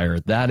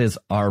acquirer. That is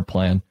our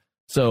plan.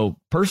 So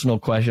personal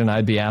question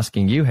I'd be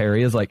asking you,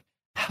 Harry, is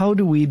how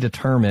do we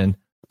determine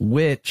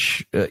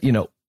which,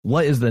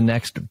 what is the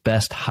next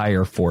best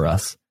hire for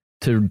us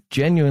to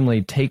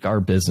genuinely take our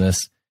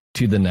business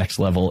to the next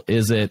level?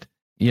 Is it,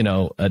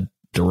 a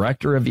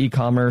director of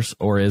e-commerce,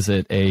 or is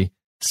it a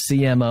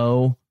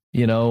CMO,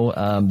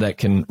 that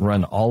can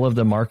run all of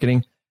the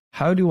marketing?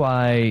 How do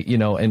I,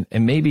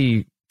 and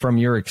maybe from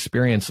your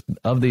experience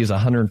of these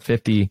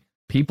 150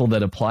 people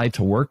that apply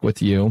to work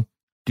with you,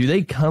 do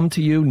they come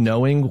to you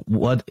knowing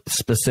what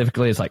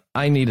specifically is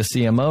I need a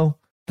CMO?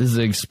 This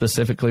is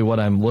specifically what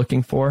I'm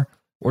looking for.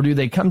 Or do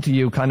they come to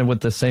you kind of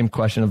with the same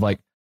question of I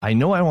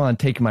know I want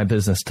to take my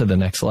business to the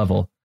next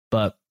level,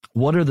 but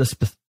what are the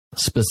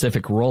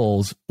specific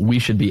roles we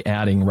should be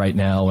adding right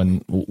now,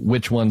 and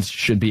which ones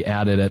should be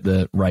added at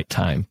the right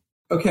time?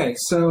 Okay.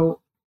 So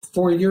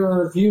for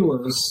your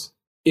viewers,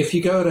 if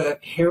you go to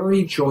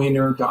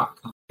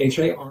harryjoiner.com,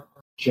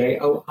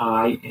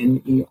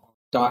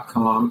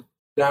 HARJOINER.com,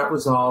 that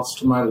resolves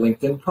to my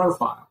LinkedIn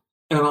profile.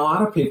 And a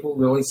lot of people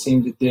really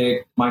seem to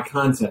dig my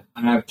content.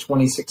 I have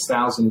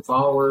 26,000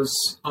 followers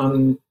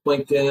on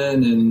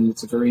LinkedIn, and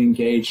it's a very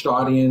engaged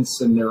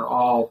audience, and they're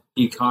all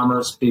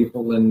e-commerce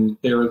people, and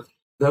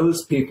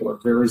those people are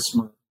very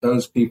smart.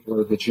 Those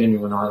people are the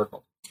genuine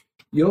article.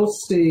 You'll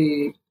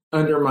see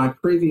under my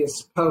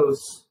previous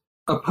posts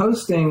a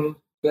posting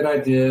that I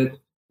did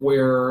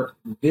where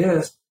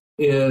this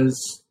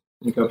is,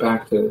 let me go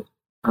back to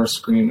our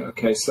screen.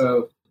 Okay,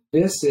 so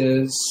this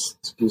is,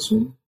 excuse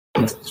me.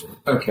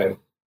 Okay,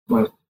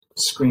 my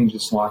screen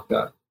just locked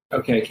up.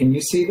 Okay, can you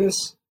see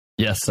this?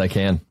 Yes, I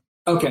can.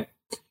 Okay,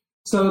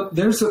 so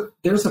there's a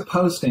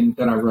posting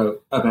that I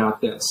wrote about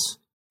this.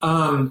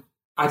 I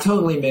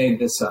totally made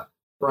this up,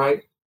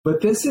 right? But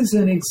this is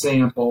an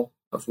example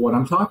of what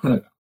I'm talking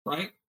about,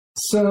 right?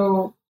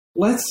 So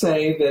let's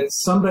say that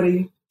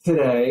somebody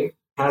today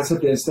has a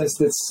business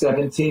that's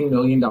 $17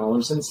 million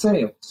in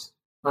sales,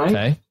 right?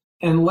 Okay.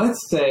 And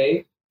let's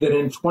say that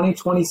in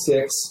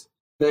 2026,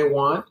 they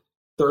want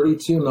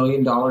 $32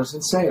 million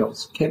in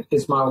sales.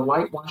 Is my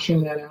light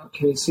washing that out?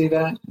 Can you see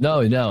that?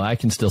 No, I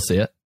can still see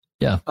it.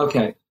 Yeah.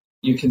 Okay.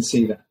 You can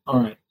see that. All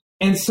right.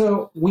 And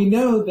so we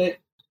know that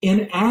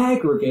in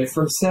aggregate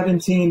from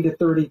 17 to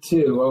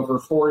 32 over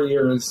 4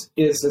 years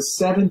is a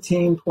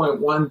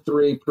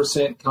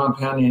 17.13%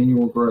 compound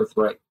annual growth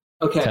rate.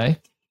 Okay.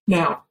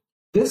 Now,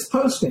 this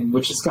posting,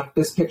 which has got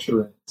this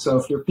picture in it. So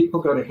if your people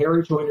go to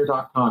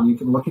harryjoyner.com, you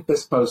can look at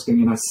this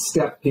posting, and I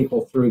step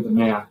people through the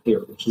math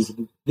here,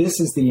 this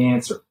is the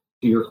answer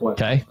to your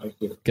question. Okay. Right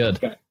here. Good.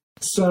 Okay.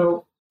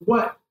 So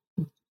what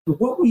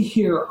we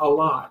hear a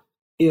lot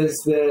is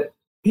that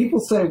people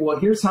say, well,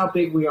 here's how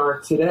big we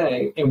are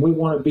today, and we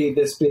want to be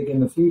this big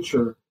in the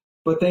future.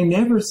 But they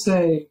never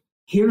say,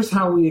 here's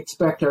how we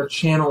expect our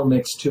channel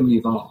mix to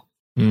evolve.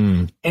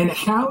 And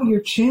how your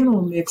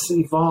channel mix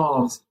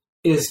evolves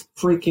is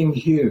freaking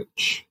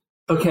huge.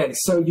 Okay,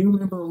 so you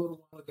remember a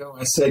little while ago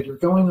I said you're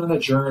going on a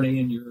journey,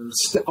 and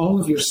all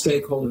of your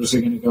stakeholders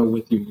are going to go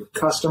with you. Your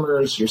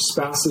customers, your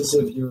spouses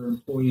of your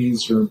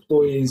employees, your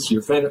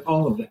vendor,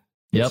 all of that.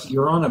 Yep.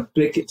 You're on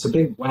it's a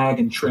big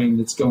wagon train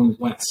that's going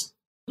west.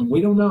 And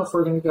we don't know if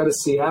we're going to go to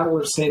Seattle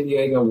or San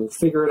Diego. We'll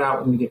figure it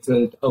out when we get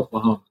to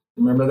Oklahoma.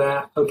 Remember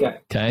that?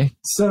 Okay.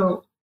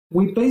 So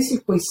we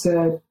basically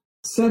said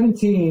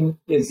 17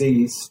 is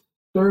east,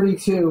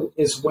 32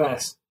 is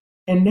west.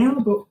 And now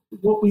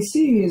what we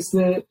see is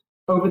that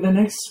over the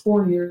next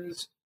 4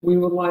 years, we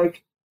would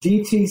like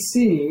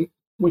DTC,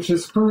 which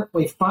is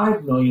currently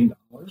 $5 million,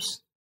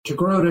 to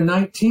grow to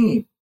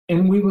 19.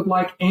 And we would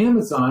like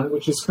Amazon,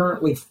 which is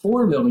currently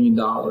 $4 million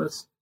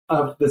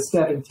of the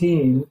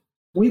 17.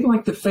 We'd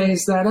like to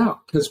phase that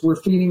out because we're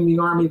feeding the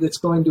army that's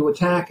going to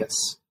attack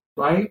us,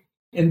 right?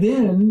 And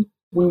then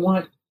we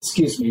want,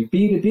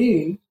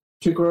 B2B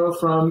to grow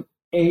from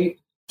 8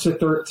 to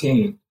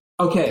 13.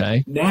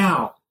 Okay.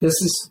 Now this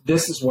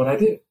is what I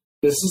do.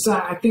 This is,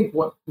 I think,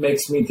 what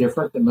makes me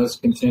different than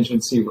most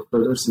contingency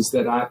recruiters is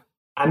that I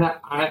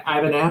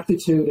have an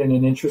aptitude and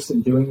an interest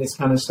in doing this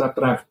kind of stuff,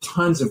 but I have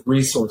tons of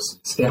resources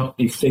to help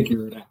me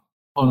figure it out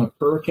on a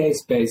per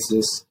case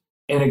basis.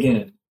 And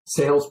again,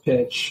 sales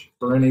pitch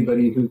for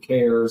anybody who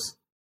cares.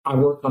 I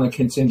work on a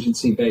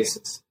contingency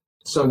basis.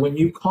 So when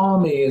you call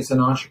me as an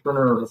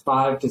entrepreneur of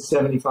 $5 to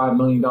 $75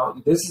 million,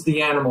 this is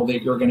the animal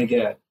that you're going to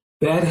get.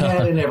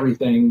 Bedhead and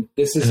everything.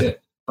 This is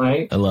it,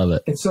 right? I love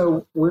it. And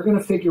so we're going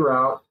to figure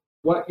out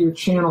what your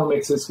channel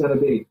mix is going to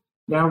be.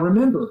 Now,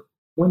 remember,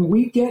 when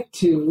we get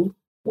to,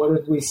 what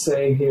did we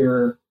say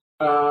here?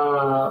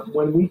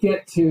 When we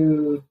get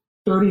to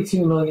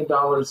 $32 million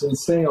in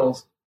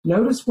sales,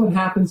 notice what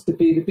happens to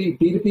B2B.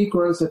 B2B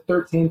grows at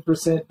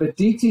 13%, but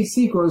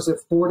DTC grows at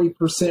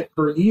 40%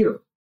 per year.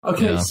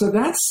 Okay, so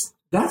that's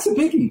a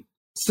biggie.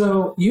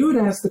 So you would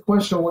ask the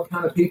question, what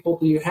kind of people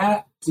do you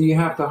have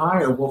to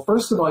hire? Well,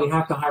 first of all, you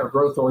have to hire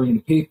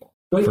growth-oriented people.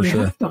 But you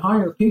have to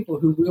hire people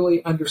who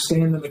really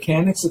understand the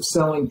mechanics of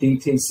selling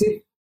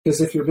DTC. Because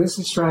if your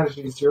business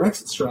strategy is your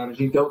exit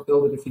strategy, don't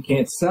build it if you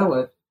can't sell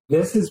it.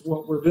 This is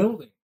what we're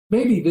building.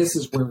 Maybe this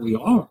is where we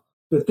are,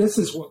 but this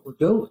is what we're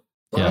building,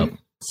 right? Yep.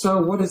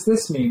 So what does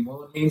this mean?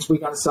 Well, it means we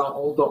got to sell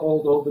old to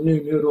old, old to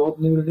new, new to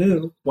old, new to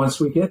new. Once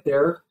we get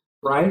there,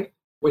 right?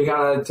 We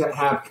got to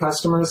have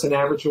customers and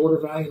average order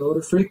value and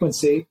order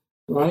frequency,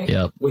 right?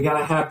 Yep. We got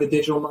to have the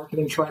digital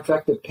marketing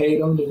trifecta,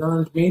 paid, owned, and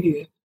earned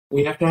media.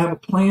 We have to have a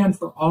plan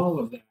for all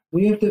of that.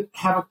 We have to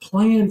have a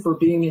plan for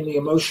being in the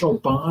emotional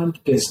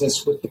bond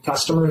business with the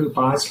customer who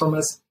buys from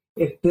us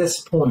at this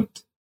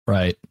point.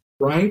 Right.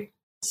 Right?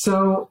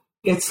 So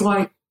it's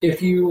like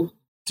if you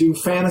do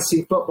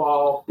fantasy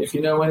football, if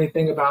you know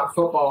anything about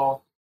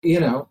football,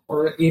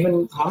 or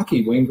even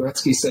hockey, Wayne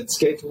Gretzky said,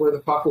 skate to where the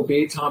puck will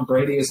be. Tom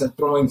Brady isn't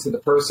throwing to the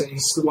person.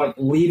 He's like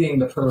leading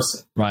the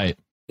person. Right.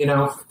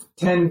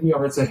 10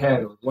 yards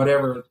ahead or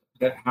whatever,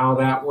 how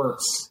that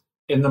works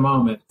in the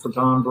moment for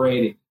Tom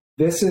Brady.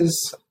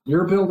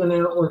 You're building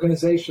an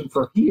organization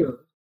for here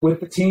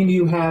with the team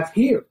you have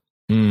here.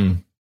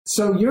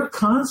 So you're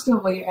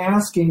constantly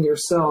asking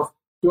yourself,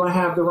 do I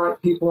have the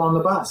right people on the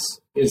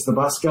bus? Is the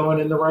bus going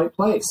in the right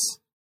place?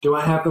 Do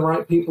I have the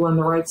right people in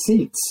the right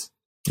seats?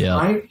 Yeah.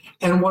 Right?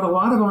 And what a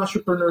lot of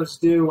entrepreneurs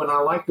do, and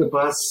I like the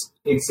bus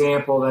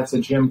example, that's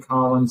a Jim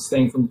Collins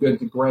thing from Good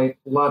to Great.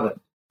 Love it.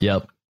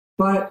 Yep.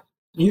 But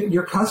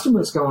your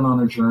customers going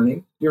on a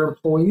journey, your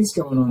employees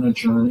going on a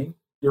journey,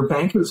 your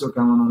bankers are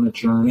going on a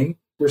journey,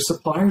 your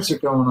suppliers are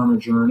going on a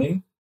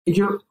journey.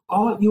 You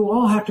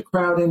all have to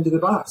crowd into the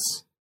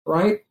bus,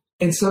 right?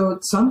 And so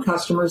some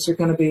customers are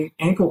going to be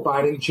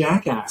ankle-biting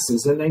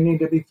jackasses, and they need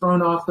to be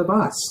thrown off the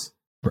bus.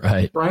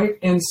 Right. Right.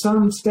 And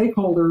some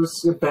stakeholders,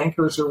 the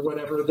bankers or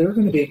whatever, they're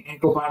going to be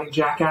ankle-biting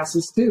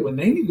jackasses too, and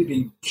they need to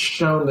be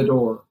shown the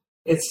door,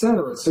 et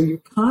cetera. So you're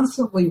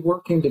constantly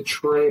working to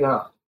trade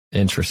up.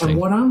 Interesting. And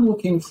what I'm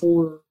looking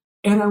for,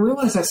 and I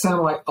realize I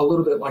sound like a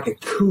little bit like a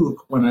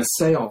kook when I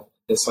say all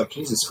this, like,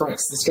 Jesus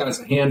Christ, this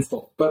guy's a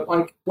handful. But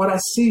like what I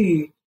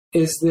see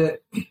is that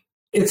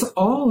it's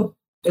all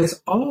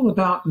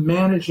about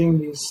managing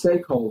these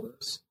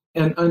stakeholders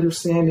and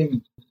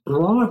understanding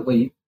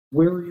broadly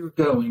where you're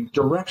going,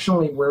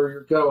 directionally where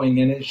you're going.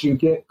 And as you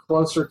get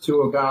closer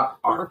to about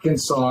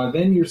Arkansas,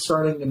 then you're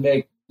starting to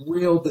make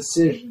real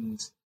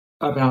decisions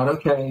about,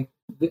 okay,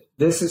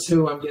 this is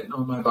who I'm getting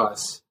on my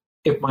bus.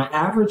 If my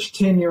average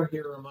tenure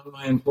here among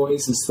my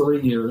employees is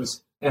 3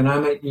 years, and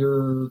I'm at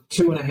year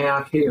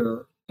 2.5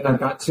 here, and I've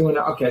got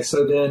 2.5, okay,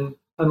 so then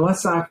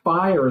unless I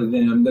fire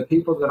them, the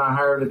people that I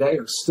hire today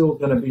are still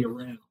going to be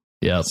around.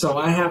 Yeah. So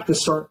I have to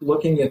start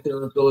looking at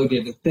their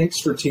ability to think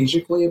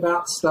strategically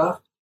about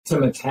stuff, to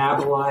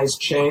metabolize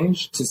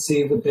change, to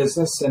see the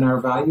business and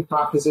our value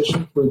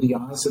proposition through the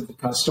eyes of the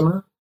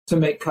customer, to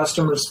make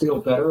customers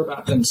feel better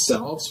about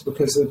themselves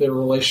because of their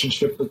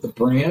relationship with the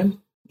brand.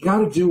 You got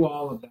to do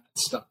all of that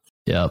stuff.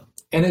 Yeah.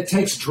 And it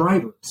takes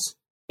drivers.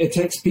 It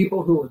takes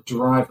people who are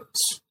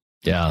drivers.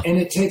 Yeah. And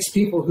it takes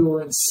people who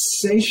are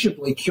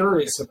insatiably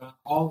curious about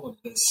all of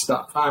this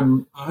stuff.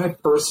 I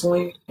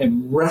personally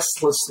am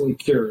restlessly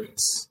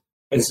curious.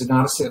 It's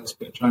not a sales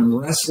pitch. I'm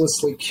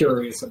restlessly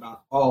curious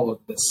about all of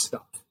this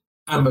stuff.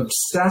 I'm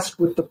obsessed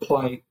with the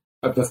plight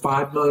of the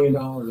 $5 million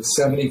to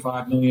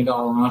 $75 million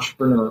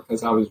entrepreneur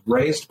because I was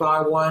raised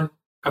by one.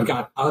 I've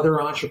got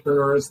other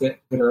entrepreneurs that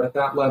are at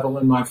that level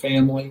in my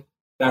family.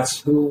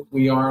 That's who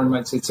we are. And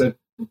it's a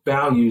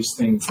values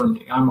thing for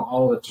me. I'm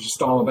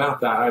just all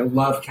about that. I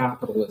love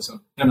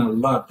capitalism and I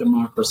love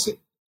democracy.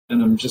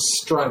 And I'm just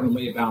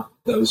stridently about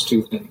those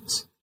two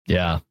things.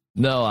 Yeah.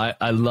 No,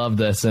 I love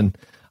this. And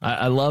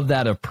I love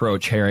that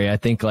approach, Harry. I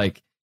think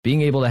like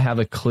being able to have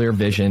a clear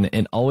vision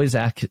and always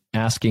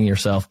asking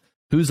yourself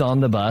who's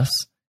on the bus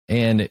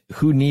and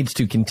who needs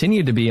to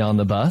continue to be on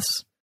the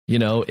bus, you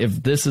know,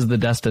 if this is the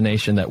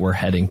destination that we're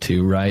heading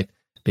to, right?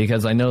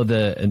 Because I know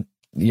the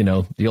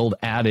old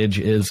adage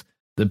is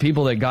the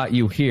people that got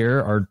you here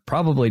are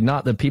probably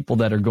not the people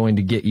that are going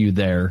to get you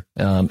there,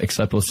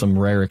 except with some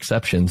rare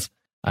exceptions,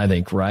 I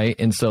think, right?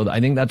 And so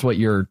I think that's what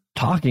you're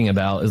talking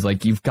about is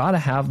like you've got to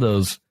have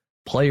those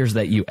players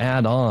that you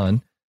add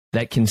on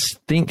that can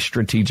think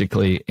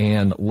strategically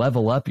and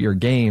level up your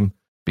game.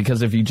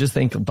 Because if you just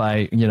think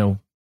by,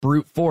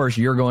 brute force,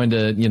 you're going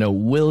to,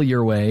 will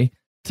your way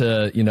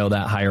to,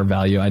 that higher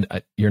value,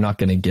 you're not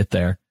going to get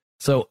there.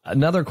 So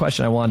another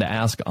question I wanted to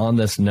ask on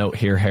this note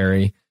here,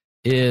 Harry,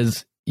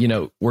 is,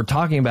 we're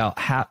talking about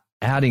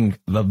adding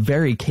the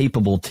very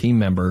capable team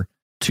member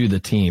to the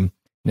team.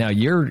 Now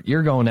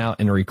you're going out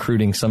and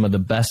recruiting some of the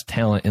best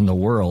talent in the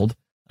world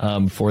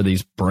for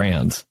these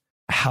brands.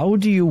 How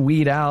do you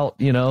weed out,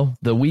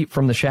 the wheat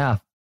from the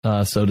chaff,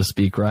 so to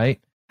speak, right?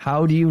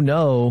 How do you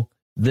know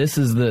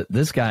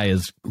this guy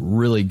is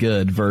really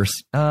good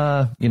versus,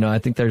 I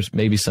think there's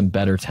maybe some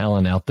better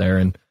talent out there,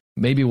 and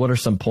maybe what are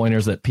some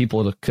pointers that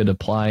people could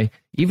apply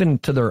even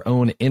to their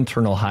own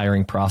internal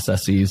hiring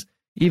processes,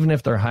 even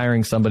if they're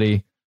hiring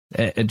somebody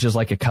at just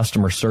like a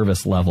customer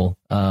service level?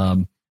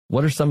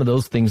 What are some of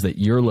those things that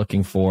you're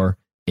looking for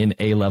in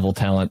A-level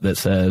talent that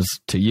says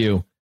to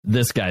you,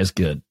 this guy's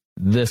good?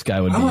 This guy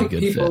would be a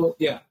good fit.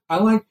 Yeah, I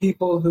like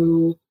people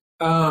who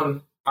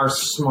are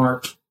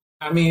smart.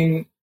 I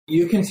mean,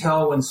 you can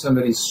tell when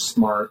somebody's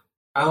smart.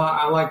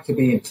 I like to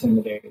be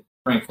intimidated,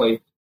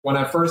 frankly. When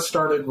I first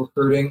started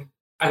recruiting,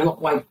 I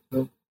don't like,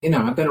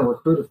 I've been a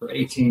recruiter for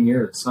 18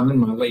 years. I'm in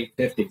my late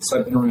 50s, so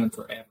I've been around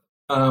forever.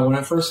 When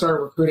I first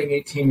started recruiting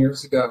 18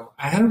 years ago,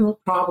 I had a real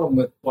problem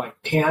with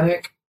like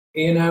panic,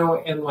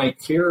 and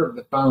like fear of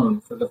the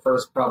phone for the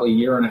first probably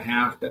year and a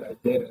half that I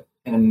did it.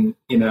 And,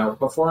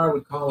 before I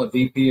would call a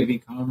VP of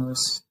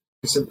e-commerce,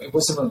 there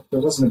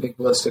wasn't a big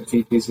list of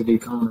VPs of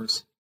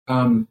e-commerce.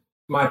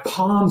 My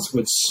palms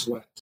would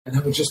sweat and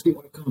I would just be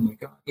like, oh my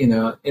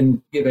God,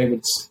 and they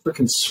would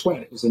freaking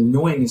sweat. It was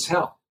annoying as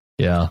hell.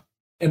 Yeah.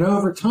 And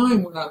over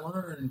time, what I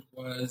learned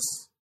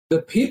was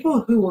the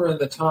people who were in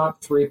the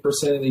top 3%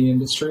 of the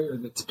industry are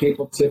the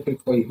people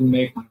typically who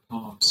make my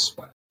palms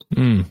sweat.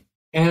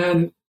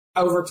 And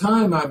over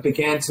time, I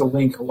began to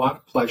link a lot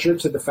of pleasure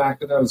to the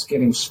fact that I was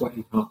getting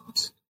sweaty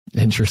palms.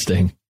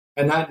 Interesting.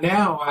 And that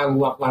now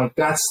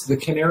that's the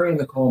canary in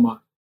the coal mine.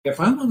 If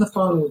I'm on the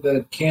phone with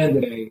a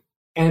candidate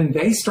and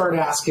they start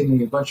asking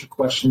me a bunch of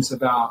questions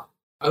about,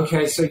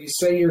 okay, so you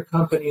say your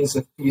company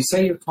you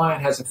say your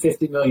client has a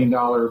 $50 million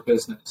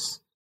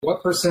business.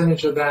 What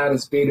percentage of that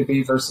is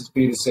B2B versus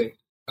B2C?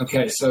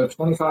 Okay, so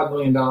 $25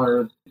 million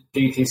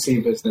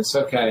DTC business.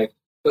 Okay.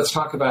 Let's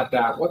talk about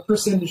that. What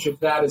percentage of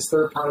that is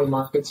third-party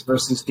markets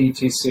versus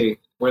DTC,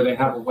 where they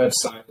have a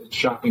website, a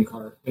shopping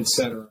cart,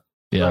 etc.?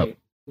 Yeah. Right.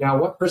 Now,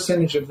 what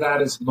percentage of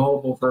that is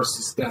mobile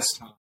versus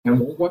desktop?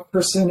 And what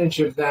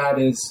percentage of that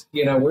is,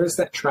 where's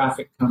that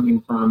traffic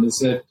coming from?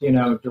 Is it,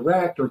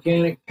 direct,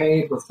 organic,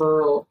 paid,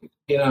 referral,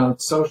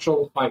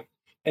 social?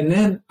 And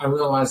then I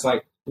realized,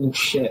 oh,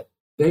 shit,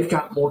 they've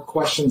got more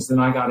questions than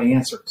I got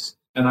answers.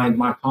 And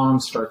my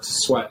palms start to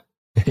sweat.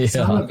 Yeah.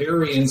 So I'm a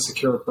very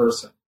insecure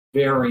person.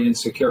 Very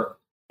insecure.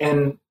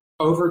 And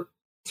over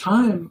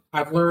time,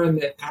 I've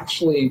learned that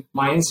actually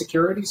my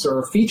insecurities are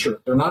a feature.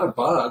 They're not a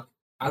bug.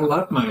 I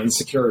love my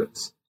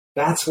insecurities.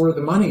 That's where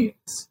the money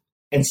is.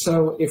 And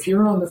so if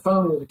you're on the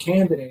phone with a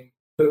candidate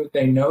who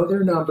they know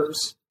their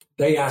numbers,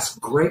 they ask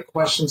great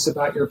questions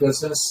about your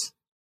business,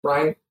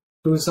 right?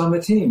 Who's on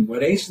the team?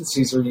 What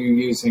agencies are you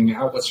using?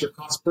 What's your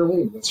cost per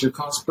lead? What's your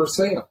cost per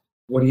sale?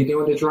 What are you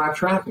doing to drive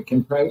traffic,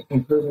 improve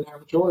an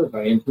average order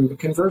value, improve a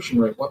conversion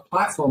rate? What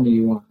platform are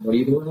you on? What are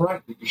you doing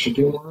right that you should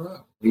do more of?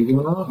 What are you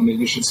doing wrong that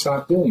you should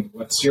stop doing?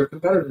 What's your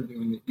competitor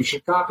doing that you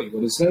should copy?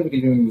 What is nobody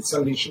doing that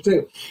somebody should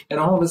do? And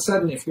all of a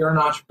sudden, if you're an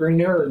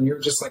entrepreneur and you're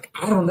just like,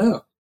 I don't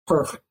know,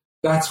 perfect.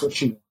 That's what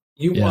you want.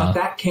 You want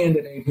that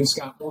candidate who's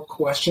got more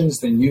questions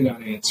than you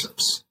got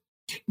answers.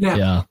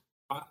 Now,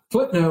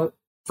 footnote,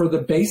 for the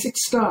basic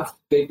stuff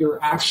that you're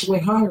actually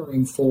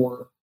hiring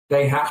for,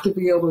 they have to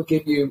be able to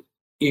give you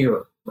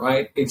EAR,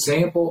 right?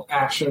 Example,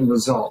 action,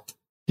 result.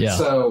 Yeah.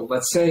 So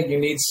let's say you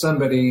need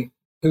somebody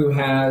who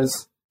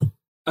has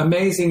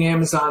amazing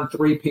Amazon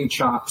 3P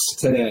chops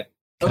today.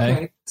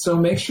 Okay. So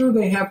make sure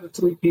they have the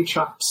 3P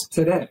chops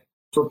today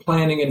for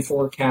planning and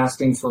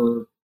forecasting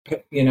for,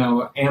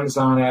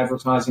 Amazon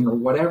advertising or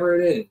whatever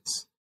it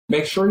is.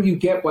 Make sure you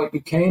get what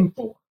you came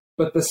for.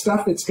 But the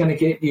stuff that's going to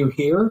get you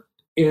here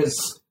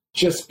is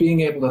just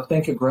being able to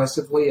think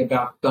aggressively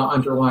about the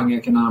underlying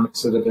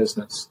economics of the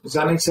business. Does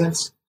that make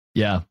sense?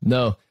 Yeah,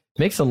 no,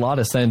 makes a lot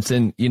of sense.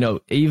 And,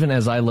 even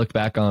as I look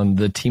back on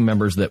the team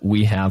members that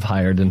we have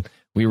hired, and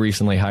we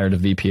recently hired a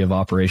VP of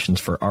operations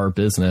for our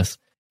business.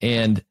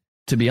 And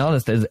to be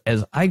honest,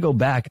 as I go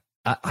back,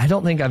 I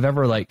don't think I've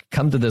ever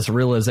come to this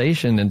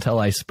realization until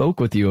I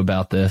spoke with you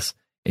about this.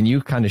 And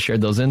you kind of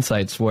shared those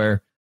insights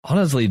where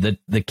honestly,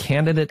 the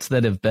candidates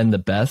that have been the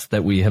best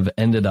that we have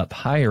ended up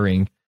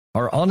hiring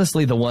are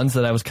honestly the ones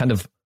that I was kind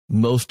of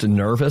most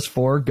nervous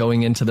for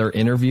going into their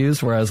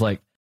interviews, where I was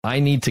like, I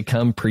need to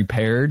come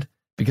prepared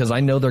because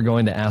I know they're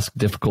going to ask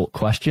difficult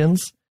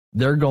questions.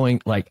 They're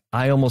going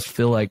I almost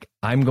feel like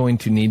I'm going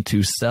to need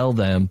to sell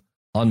them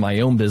on my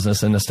own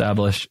business and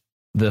establish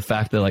the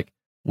fact that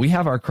we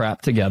have our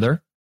crap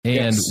together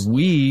and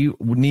we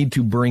need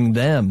to bring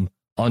them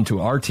onto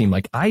our team.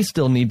 I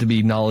still need to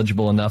be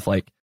knowledgeable enough.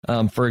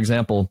 For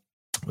example,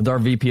 with our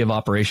VP of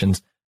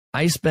operations,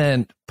 I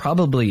spent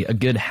probably a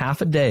good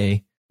half a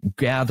day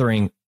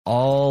gathering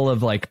all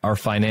of our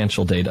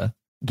financial data,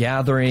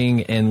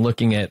 gathering and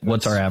looking at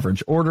what's our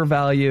average order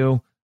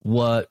value,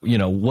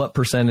 what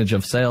percentage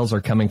of sales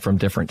are coming from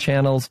different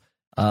channels,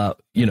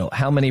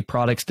 how many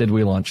products did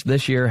we launch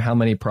this year? How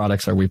many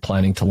products are we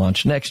planning to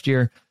launch next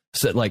year?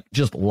 So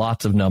just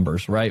lots of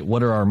numbers, right?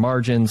 What are our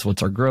margins?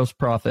 What's our gross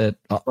profit?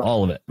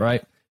 All of it,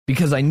 right?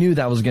 Because I knew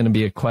that was going to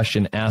be a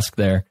question asked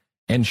there.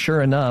 And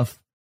sure enough,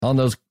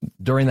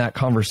 during that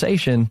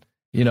conversation,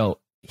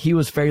 he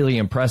was fairly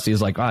impressed. He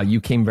was like, you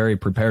came very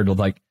prepared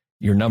with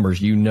your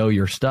numbers,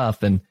 your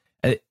stuff. And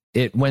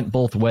it went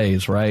both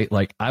ways, right?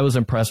 I was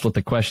impressed with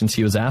the questions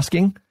he was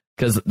asking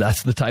because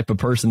that's the type of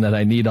person that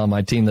I need on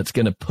my team that's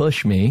going to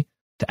push me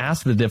to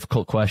ask the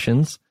difficult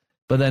questions.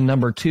 But then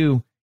number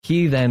two,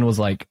 he then was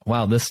like,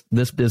 wow, this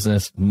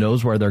business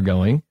knows where they're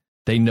going.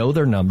 They know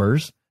their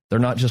numbers. They're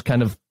not just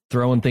kind of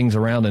throwing things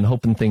around and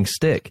hoping things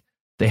stick.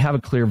 They have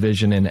a clear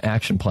vision and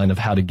action plan of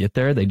how to get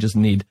there. They just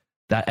need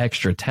that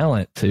extra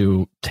talent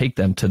to take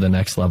them to the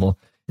next level.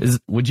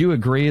 Would you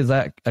agree? Is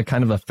that a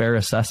kind of a fair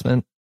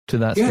assessment to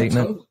that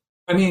statement? Totally.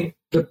 I mean,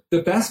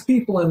 the best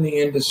people in the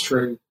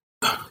industry,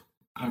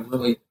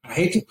 I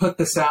hate to put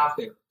this out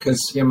there because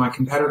my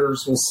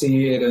competitors will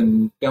see it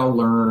and they'll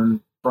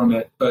learn from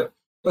it. But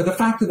the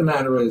fact of the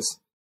matter is,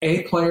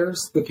 A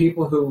players, the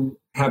people who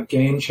have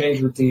game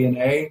changer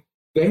DNA,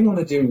 they want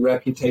to do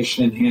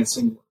reputation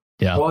enhancing work.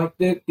 Yeah. Well,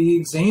 the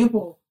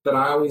example that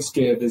I always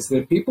give is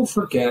that people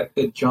forget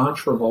that John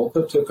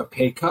Travolta took a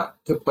pay cut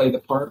to play the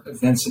part of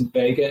Vincent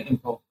Vega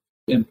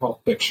in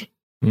Pulp Fiction.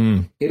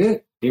 He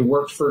did. He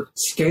worked for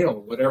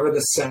Scale, whatever the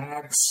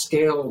SAG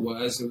scale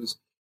was. It was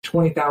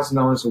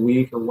 $20,000 a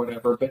week or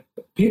whatever. But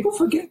people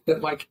forget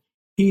that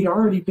he'd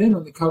already been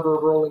on the cover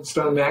of Rolling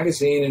Stone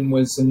magazine and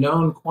was a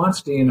known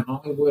quantity in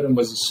Hollywood and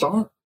was a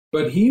star.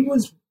 But he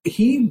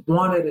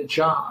wanted a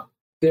job.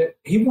 That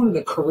he wanted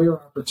a career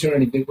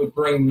opportunity that would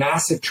bring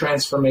massive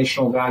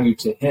transformational value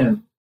to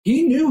him.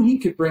 He knew he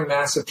could bring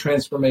massive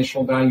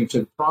transformational value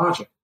to the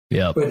project.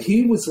 Yeah. But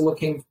he was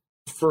looking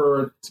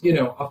for,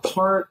 a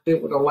part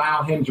that would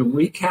allow him to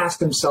recast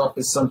himself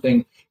as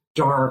something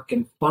dark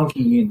and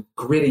funky and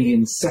gritty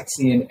and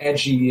sexy and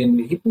edgy. And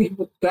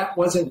that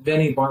wasn't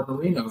Vinnie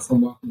Barbarino from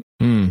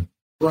Welcome.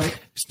 Right.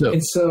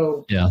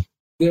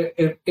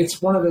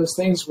 It's one of those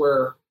things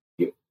where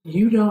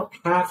you don't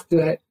have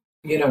to,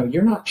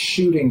 you're not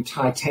shooting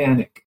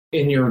Titanic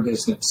in your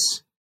business.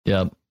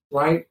 Yep.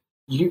 Right?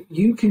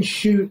 You can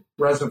shoot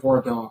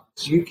Reservoir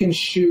Dogs. You can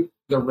shoot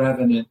The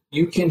Revenant.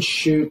 You can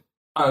shoot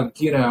a,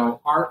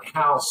 art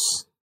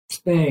house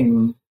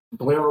thing,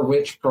 Blair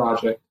Witch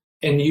Project,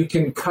 and you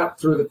can cut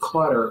through the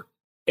clutter.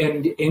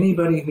 And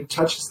anybody who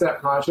touches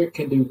that project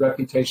can do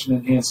reputation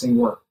enhancing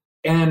work.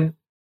 And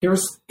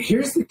here's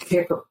the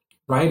kicker.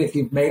 Right? If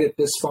you've made it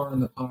this far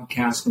in the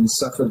podcast and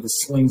suffered the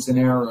slings and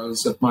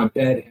arrows of my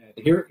bedhead,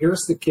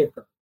 here's the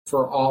kicker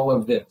for all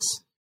of this,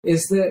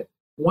 is that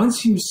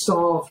once you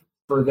solve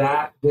for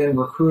that, then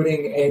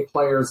recruiting A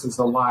players is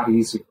a lot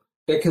easier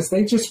because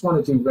they just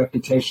want to do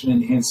reputation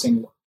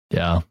enhancing work.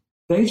 Yeah.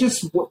 They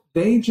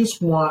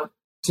just want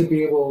to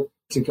be able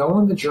to go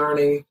on the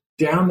journey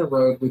down the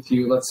road with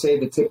you. Let's say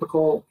the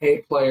typical A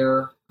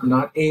player, I'm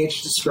not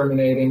age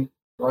discriminating,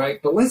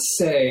 right? But let's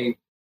say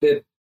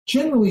that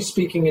generally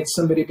speaking, it's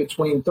somebody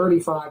between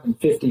 35 and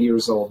 50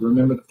 years old.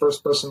 Remember, the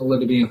first person to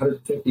live to be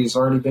 150 has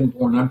already been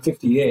born. I'm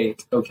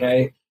 58,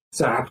 okay?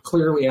 So I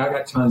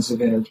got tons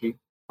of energy.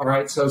 All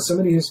right, so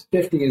somebody who's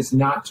 50 is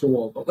not too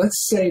old. But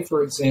let's say,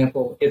 for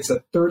example, it's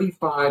a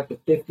 35 to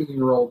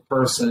 50-year-old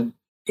person.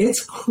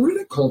 It's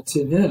critical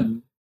to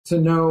them to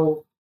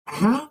know,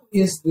 how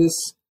is this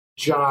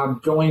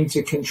job going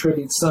to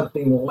contribute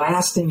something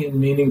lasting and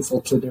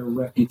meaningful to their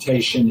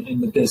reputation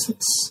in the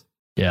business?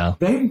 Yeah.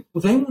 They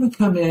want to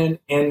come in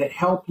and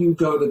help you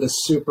go to the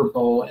Super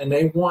Bowl, and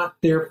they want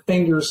their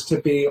fingerprints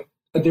to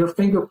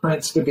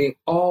be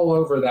all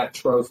over that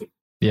trophy.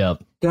 Yeah.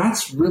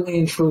 That's really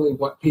and truly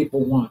what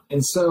people want.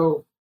 And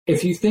so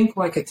if you think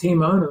like a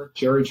team owner,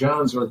 Jerry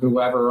Jones or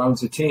whoever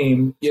owns a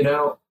team,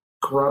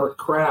 Robert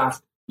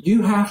Kraft,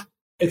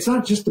 it's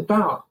not just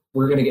about,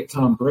 we're going to get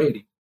Tom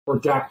Brady or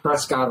Dak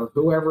Prescott or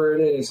whoever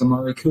it is,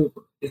 Amari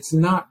Cooper. It's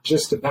not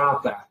just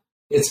about that.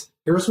 It's,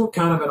 here's what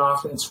kind of an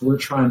offense we're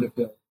trying to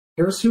build.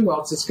 Here's who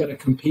else is going to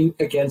compete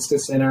against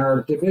us in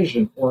our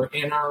division or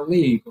in our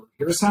league. Or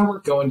here's how we're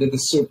going to the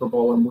Super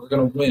Bowl and we're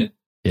going to win.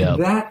 Yeah.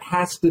 And that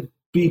has to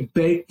be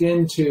baked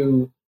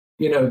into,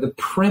 the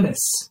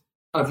premise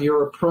of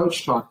your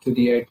approach talk to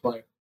the A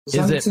player.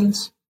 Does that make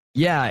sense?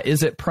 Yeah.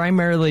 Is it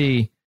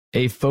primarily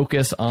a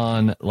focus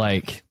on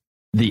like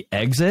the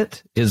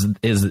exit? Is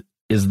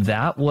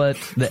that what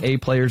the A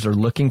players are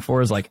looking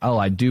for? Is like, oh,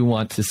 I do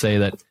want to say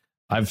that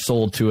I've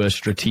sold to a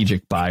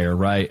strategic buyer,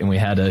 right? And we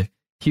had a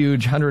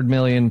huge $100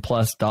 million+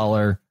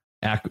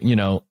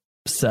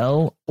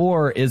 sell,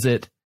 or is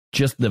it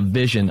just the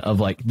vision of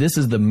like, this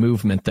is the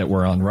movement that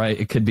we're on, right?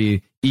 It could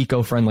be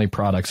eco-friendly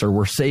products, or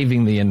we're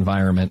saving the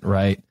environment,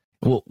 right?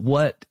 Well,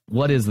 what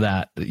is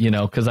that?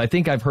 Because I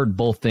think I've heard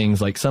both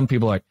things. Like some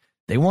people are like,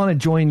 they want to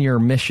join your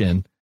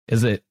mission.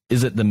 Is it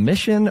the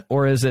mission,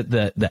 or is it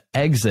the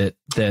exit,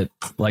 that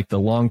like the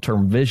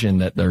long-term vision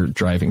that they're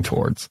driving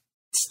towards?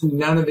 It's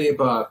none of the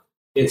above.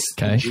 It's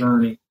the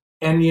journey.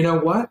 And you know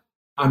what?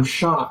 I'm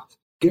shocked.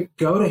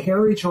 Go to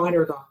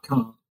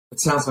harryjoyner.com. It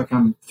sounds like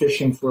I'm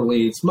fishing for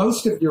leads.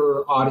 Most of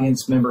your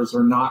audience members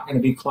are not going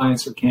to be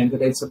clients or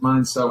candidates of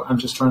mine, so I'm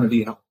just trying to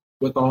be helpful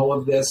with all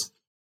of this.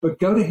 But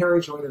go to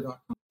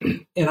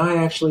harryjoyner.com. And I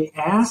actually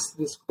asked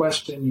this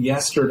question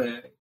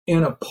yesterday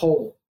in a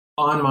poll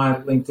on my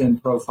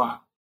LinkedIn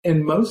profile.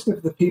 And most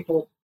of the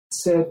people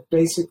said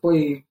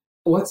basically,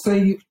 let's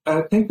say,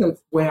 I think the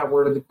way I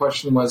worded the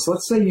question was,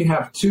 let's say you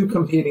have two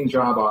competing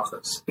job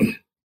offers.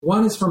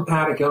 One is from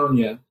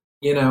Patagonia.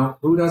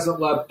 Who doesn't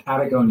love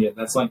Patagonia?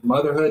 That's like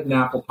motherhood and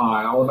apple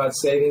pie, all about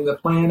saving the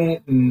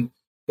planet. And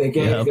they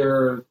gave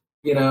their,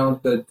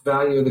 the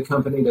value of the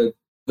company to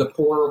the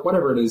poor,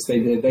 whatever it is they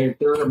did.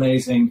 They're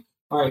amazing.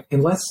 All right.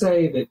 And let's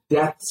say that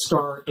Death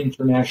Star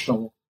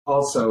International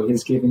also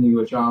has given you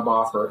a job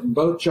offer. And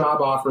both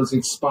job offers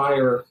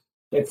expire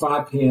at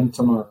 5 p.m.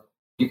 tomorrow.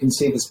 You can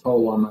see this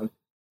poll on my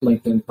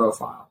LinkedIn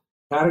profile.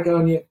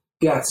 Patagonia,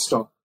 Death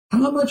Star.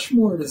 How much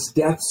more does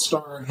Death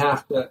Star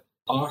have to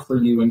offer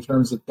you in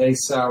terms of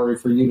base salary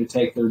for you to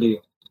take their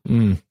deal?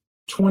 $20,000,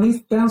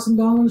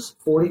 $40,000,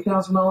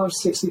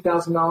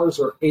 $60,000,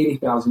 or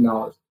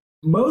 $80,000?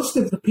 Most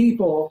of the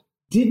people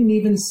didn't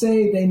even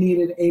say they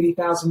needed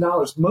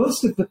 $80,000.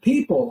 Most of the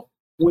people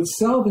would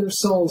sell their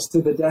souls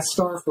to the Death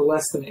Star for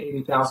less than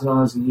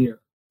 $80,000 a year.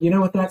 You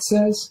know what that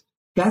says?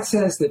 That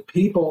says that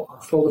people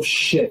are full of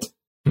shit.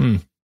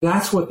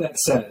 That's what that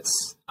says.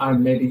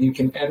 Maybe you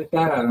can edit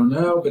that, I don't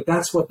know, but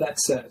that's what that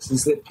says,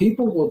 is that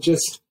people will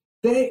just,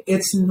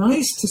 it's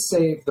nice to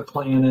save the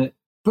planet,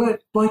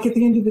 but like at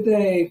the end of the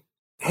day,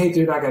 hey,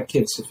 dude, I got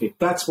kids to feed.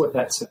 That's what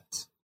that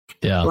says.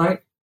 Yeah.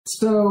 Right?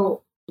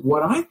 So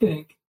what I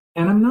think,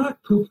 and I'm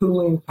not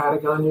poo-pooing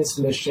Patagonia's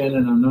mission,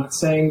 and I'm not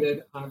saying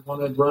that I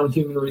want to run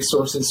human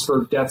resources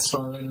for Death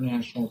Star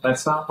International.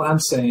 That's not what I'm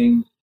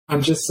saying.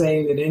 I'm just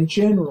saying that in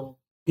general,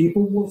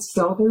 people will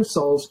sell their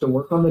souls to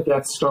work on the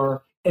Death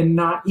Star, and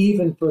not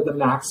even for the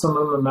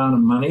maximum amount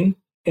of money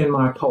in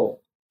my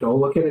poll. Go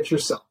look at it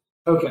yourself.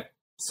 Okay,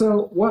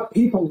 so what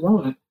people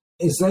want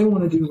is they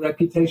want to do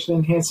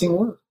reputation-enhancing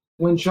work.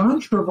 When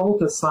John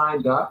Travolta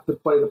signed up to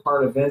play the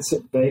part of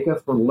Vincent Vega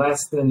for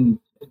less than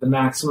the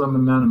maximum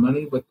amount of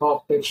money with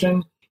Pulp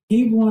Fiction,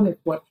 he wanted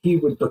what he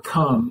would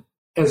become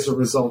as a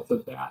result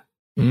of that.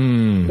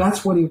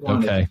 That's what he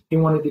wanted. Okay. He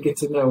wanted to get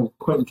to know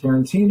Quentin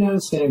Tarantino,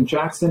 Sam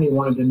Jackson. He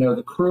wanted to know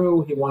the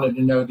crew. He wanted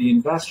to know the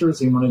investors.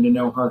 He wanted to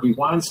know Harvey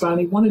Weinstein.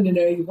 He wanted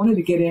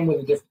to get in with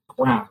a different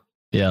crowd.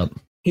 Yeah.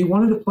 He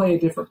wanted to play a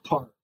different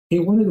part. He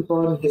wanted to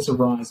broaden his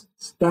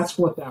horizons. That's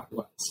what that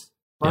was.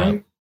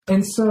 Right? Yeah.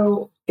 And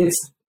so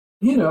it's,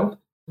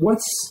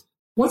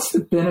 what's the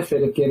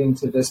benefit of getting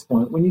to this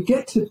point? When you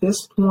get to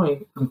this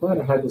point, I'm glad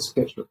I had this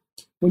picture.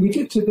 When you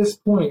get to this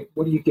point,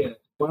 what do you get?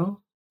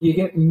 Well, you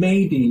get,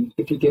 maybe,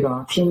 if you get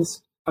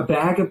options, a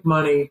bag of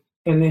money,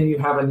 and then you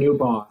have a new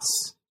boss.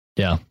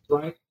 Yeah.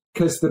 Right?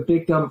 because the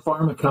big dumb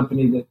pharma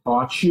company that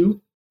bought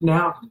you,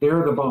 now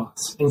they're the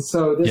boss. And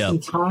so this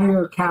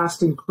entire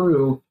cast and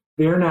crew,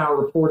 they're now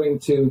reporting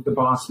to the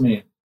boss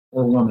man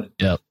or woman,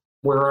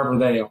 wherever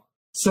they are.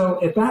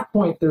 So at that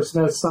point, there's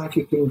no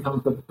psychic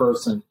income for the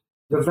person.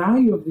 The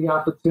value of the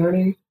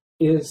opportunity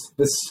is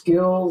the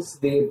skills,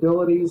 the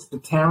abilities, the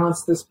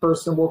talents this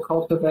person will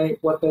cultivate,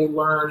 what they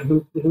learn,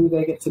 who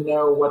they get to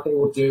know, what they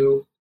will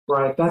do,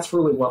 right? That's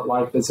really what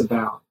life is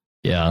about.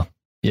 Yeah.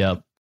 Yeah.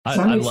 I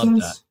love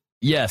that.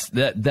 Yes,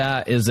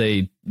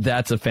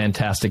 that's a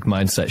fantastic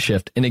mindset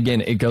shift. And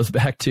again, it goes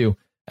back to,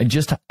 I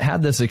just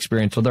had this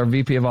experience with our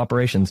VP of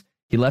operations.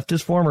 He left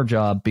his former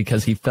job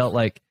because he felt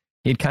like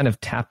he'd kind of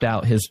tapped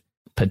out his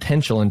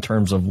potential in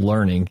terms of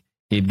learning.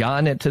 He'd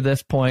gotten it to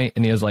this point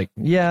and he was like,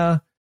 yeah,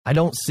 I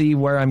don't see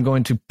where I'm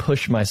going to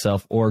push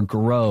myself or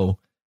grow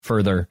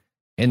further.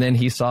 And then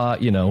he saw,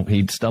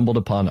 he'd stumbled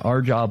upon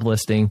our job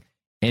listing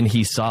and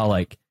he saw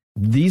like,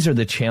 these are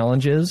the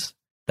challenges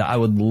that I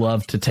would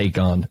love to take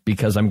on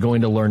because I'm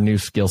going to learn new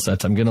skill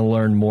sets. I'm going to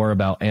learn more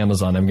about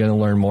Amazon. I'm going to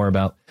learn more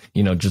about,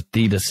 just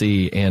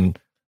D2C. And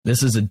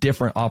this is a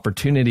different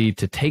opportunity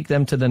to take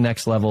them to the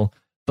next level.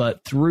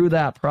 But through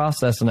that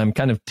process, and I'm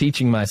kind of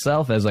teaching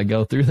myself as I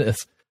go through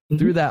this,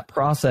 through that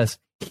process,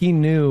 he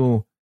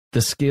knew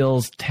the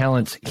skills,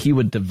 talents he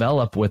would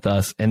develop with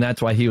us. And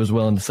that's why he was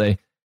willing to say,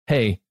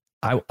 hey,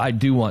 I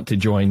do want to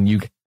join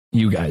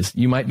you guys.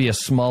 You might be a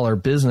smaller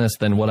business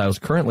than what I was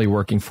currently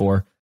working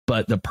for,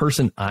 but the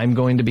person I'm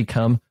going to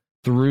become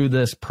through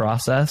this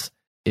process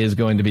is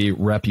going to be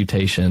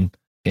reputation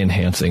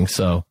enhancing.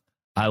 So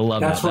I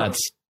love that. Right.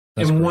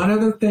 That's and great. One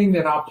other thing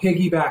that I'll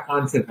piggyback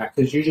onto that,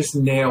 because you just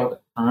nailed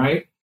it. All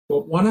right.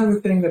 But one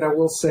other thing that I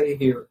will say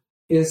here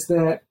is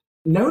that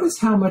notice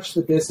how much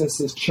the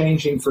business is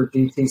changing for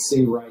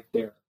DTC right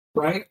there.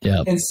 Right.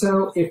 Yeah. And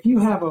so if you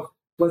have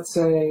let's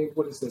say,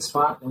 what is this?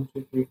 5, 1,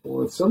 2, 3,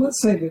 4. So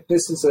let's say that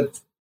this is a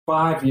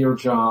 5-year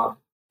job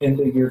in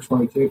the year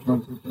 22,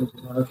 23,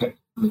 24. Okay.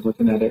 I'm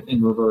looking at it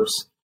in reverse.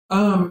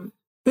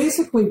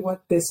 Basically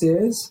what this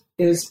is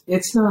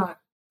it's not,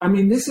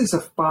 this is a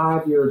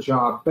 5-year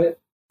job, but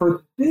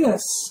for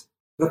this,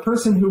 the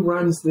person who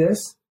runs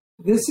this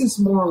is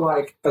more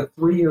like a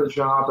 3-year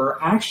job, or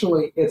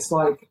actually it's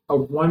like a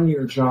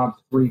 1-year job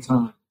 3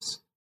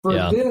 times. For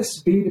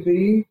this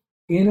B2B,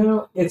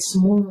 it's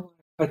more like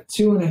a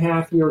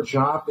 2.5-year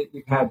job that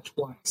you've had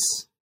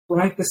twice,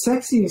 right? The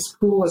sexiest,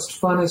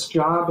 coolest, funnest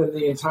job in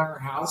the entire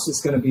house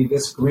is going to be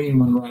this green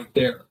one right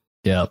there.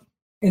 Yeah.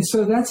 And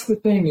so that's the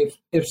thing.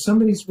 If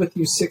somebody's with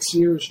you 6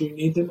 years, you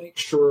need to make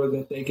sure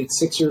that they get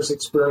 6 years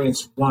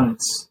experience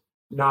once,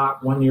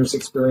 not 1 year's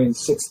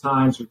experience 6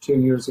 times or 2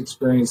 years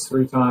experience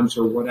 3 times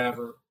or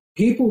whatever.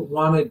 People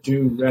want to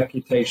do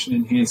reputation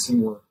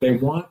enhancing work. They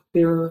want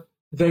their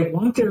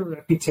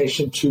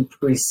reputation to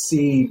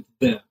precede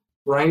them,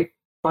 right?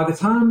 By the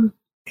time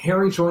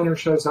Harry Joyner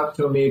shows up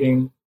to a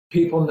meeting,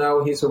 people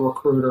know he's a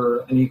recruiter,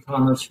 an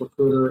e-commerce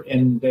recruiter,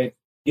 and they,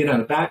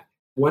 that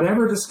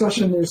whatever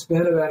discussion there's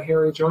been about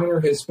Harry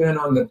Joyner has been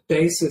on the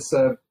basis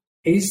of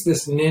he's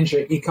this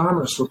ninja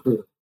e-commerce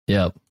recruiter.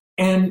 Yep.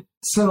 And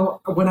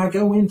so when I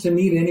go in to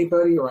meet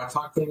anybody or I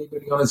talk to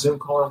anybody on a Zoom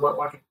call or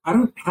what, I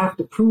don't have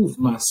to prove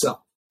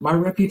myself. My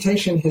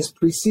reputation has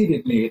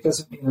preceded me. It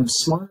doesn't mean I'm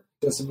smart.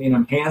 It doesn't mean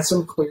I'm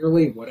handsome,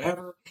 clearly,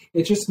 whatever.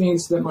 It just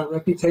means that my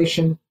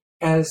reputation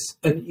as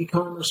an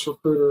e-commerce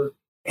recruiter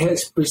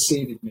has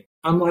preceded me.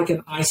 I'm like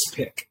an ice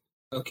pick,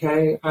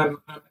 okay?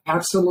 I'm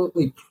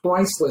absolutely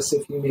priceless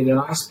if you need an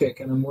ice pick,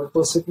 and I'm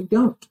worthless if you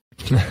don't.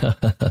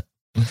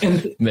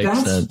 And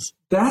Makes sense.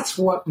 That's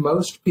what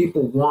most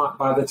people want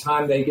by the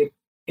time they get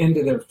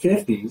into their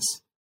 50s.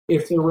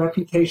 If their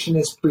reputation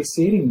is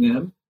preceding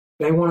them,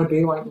 they want to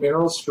be like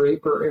Meryl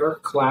Streep or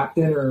Eric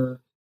Clapton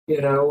or,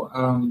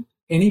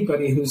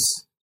 anybody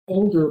who's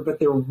older, but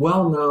they're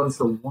well known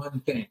for one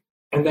thing.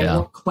 And they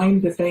want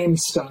claim to fame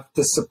stuff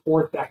to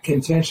support that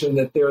contention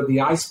that they're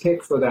the ice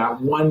pick for that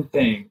one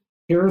thing.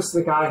 Here's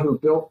the guy who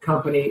built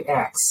company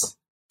X,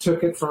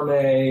 took it from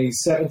a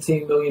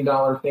 $17 million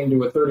thing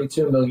to a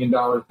 $32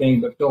 million thing,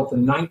 but built a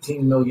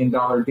 $19 million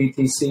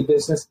DTC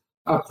business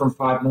up from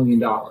 $5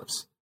 million.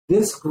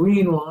 This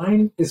green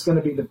line is going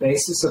to be the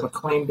basis of a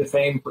claim to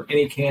fame for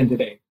any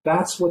candidate.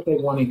 That's what they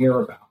want to hear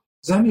about.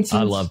 Does that make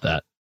sense? I love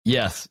that.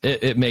 Yes,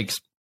 it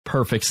makes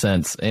perfect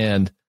sense.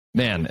 And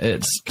man,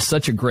 it's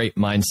such a great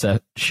mindset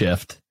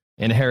shift.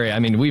 And Harry,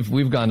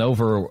 we've gone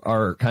over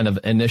our kind of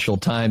initial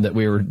time that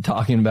we were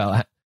talking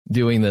about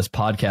doing this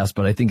podcast,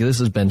 but I think this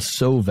has been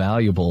so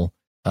valuable,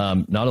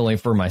 not only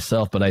for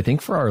myself, but I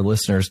think for our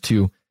listeners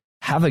to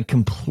have a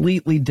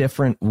completely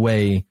different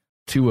way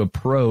to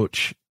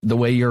approach the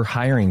way you're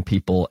hiring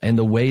people and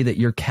the way that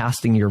you're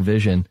casting your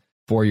vision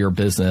for your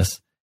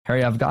business.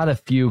 Harry, I've got a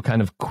few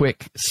kind of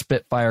quick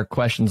spitfire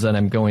questions that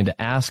I'm going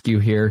to ask you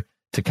here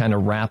to kind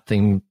of wrap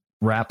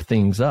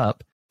things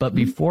up. But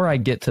before I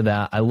get to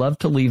that, I love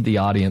to leave the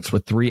audience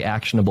with 3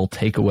 actionable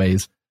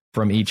takeaways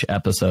from each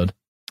episode.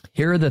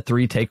 Here are the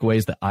 3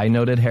 takeaways that I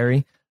noted,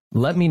 Harry.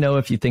 Let me know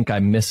if you think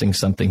I'm missing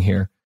something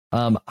here.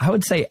 I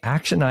would say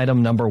action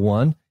item number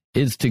 1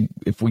 is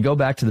if we go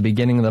back to the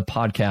beginning of the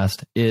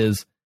podcast,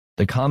 is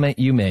the comment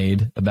you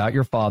made about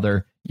your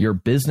father, your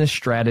business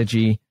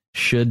strategy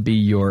should be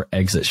your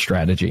exit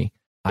strategy.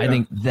 Yeah. I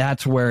think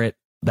that's where it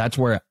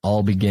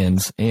all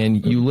begins.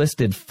 And you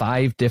listed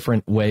 5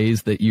 different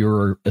ways that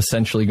you're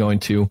essentially going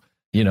to,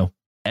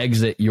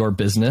 exit your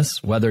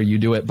business, whether you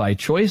do it by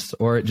choice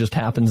or it just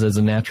happens as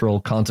a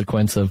natural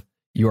consequence of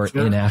your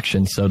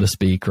inaction, so to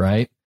speak,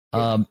 right?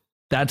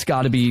 That's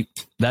got to be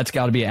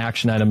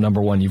action item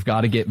number 1. You've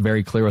got to get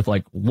very clear with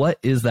what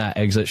is that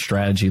exit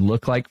strategy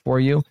look like for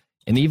you?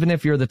 And even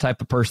if you're the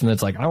type of person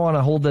that's I want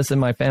to hold this in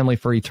my family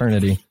for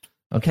eternity.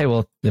 Okay,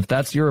 well, if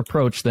that's your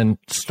approach, then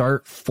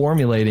start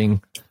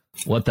formulating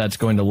what that's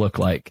going to look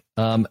like.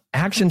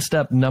 Action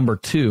step number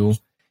 2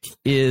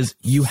 is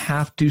you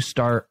have to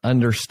start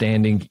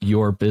understanding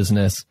your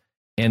business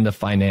and the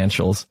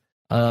financials.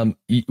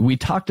 We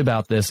talked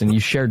about this and you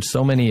shared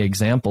so many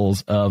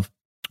examples of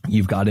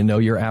you've got to know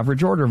your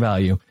average order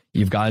value.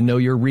 You've got to know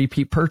your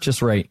repeat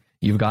purchase rate.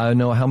 You've got to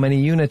know how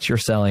many units you're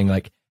selling,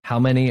 how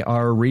many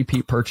are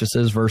repeat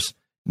purchases versus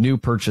new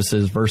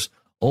purchases versus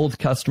old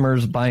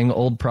customers buying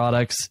old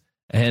products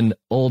and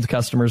old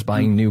customers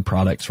buying new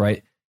products,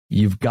 right?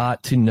 You've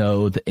got to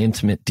know the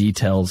intimate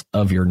details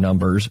of your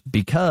numbers,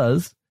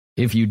 because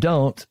if you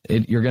don't,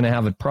 you're going to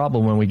have a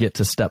problem when we get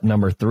to step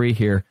number 3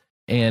 here.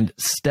 And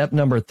step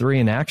number 3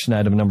 and action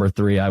item number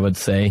 3, I would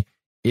say,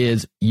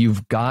 is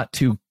you've got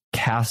to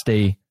cast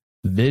a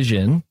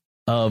vision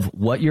of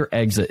what your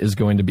exit is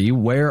going to be.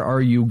 Where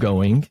are you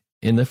going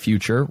in the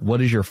future? What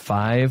does your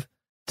 5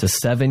 to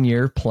 7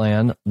 year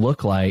plan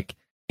look like?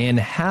 And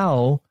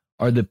how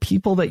are the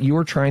people that you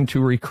are trying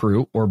to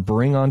recruit or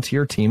bring onto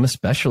your team,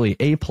 especially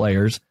A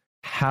players,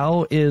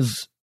 how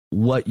is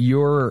what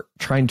you're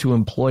trying to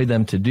employ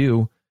them to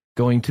do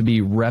going to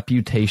be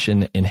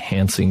reputation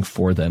enhancing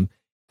for them?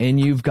 And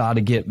you've got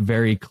to get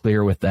very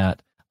clear with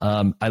that.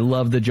 I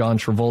love the John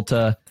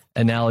Travolta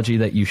analogy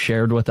that you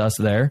shared with us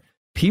there.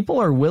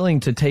 People are willing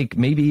to take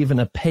maybe even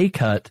a pay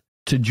cut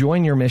to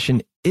join your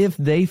mission if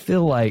they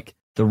feel like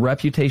the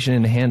reputation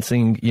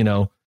enhancing,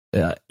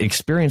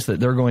 experience that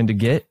they're going to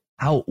get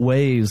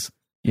outweighs,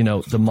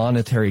 the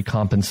monetary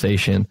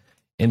compensation.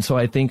 And so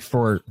I think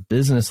for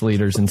business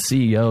leaders and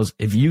CEOs,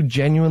 if you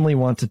genuinely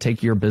want to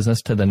take your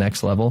business to the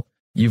next level,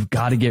 you've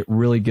got to get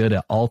really good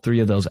at all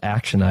 3 of those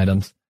action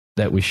items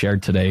that we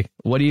shared today.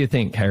 What do you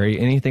think, Harry?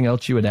 Anything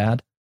else you would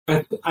add?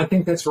 I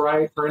think that's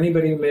right. For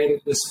anybody who made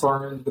it this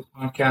far into the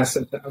podcast,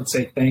 I would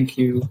say thank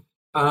you.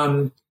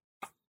 I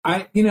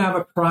have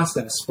a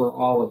process for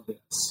all of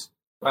this,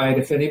 right?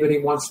 If anybody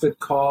wants to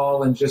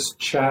call and just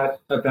chat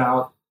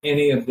about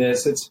any of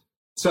this,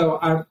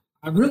 I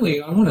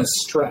want to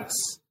stress,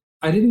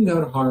 I didn't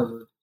go to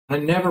Harvard. I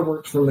never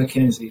worked for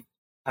McKinsey.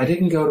 I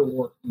didn't go to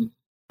Wharton.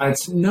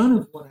 It's none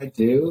of what I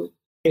do.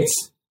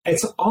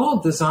 It's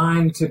all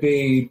designed to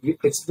be,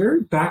 it's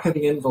very back of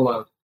the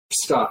envelope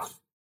stuff.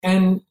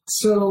 And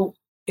so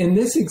in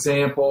this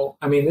example,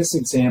 I made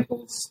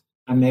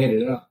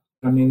it up.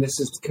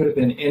 Could have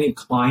been any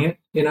client,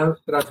 that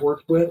I've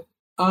worked with.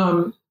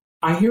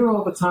 I hear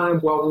all the time,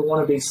 well, we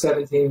want to be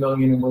 17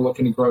 million and we're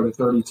looking to grow to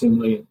 32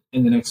 million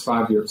in the next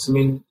 5 years.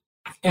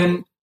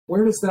 And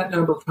where does that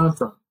number come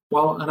from?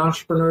 Well, an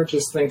entrepreneur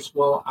just thinks,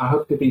 well, I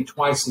hope to be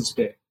twice as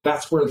big.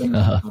 That's where the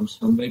number comes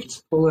from. They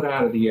just pull it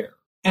out of the air.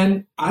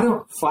 And I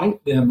don't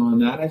fight them on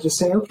that. I just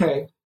say,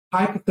 okay,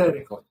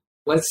 hypothetically,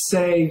 let's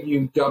say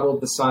you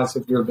doubled the size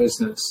of your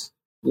business.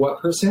 What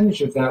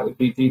percentage of that would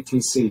be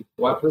DTC?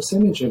 What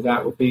percentage of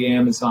that would be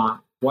Amazon?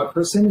 What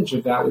percentage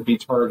of that would be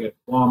Target,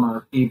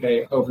 Walmart,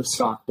 eBay,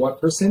 Overstock? What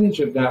percentage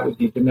of that would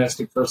be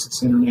domestic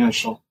versus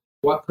international?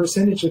 What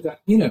percentage of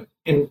that,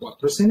 and what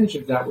percentage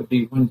of that would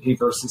be 1P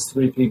versus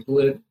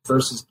 3P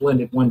versus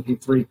blended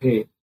 1P,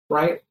 3P,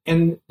 right?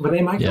 But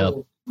they might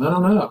go, I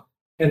don't know.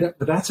 But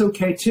that's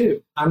okay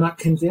too. I'm not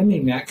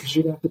condemning that, because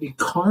you'd have to be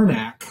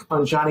Karnak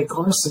on Johnny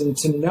Carson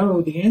to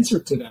know the answer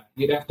to that.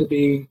 You'd have to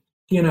be,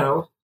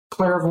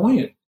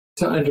 clairvoyant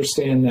to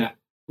understand that.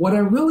 What I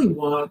really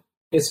want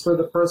is for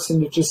the person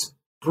to just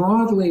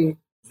broadly,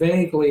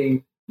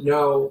 vaguely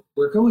know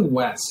we're going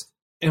west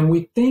and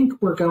we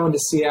think we're going to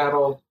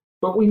Seattle,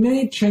 but we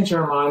may change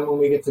our mind when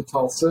we get to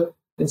Tulsa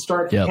and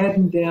start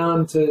heading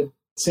down to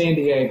San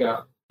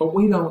Diego, but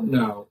we don't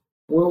know.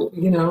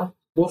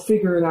 We'll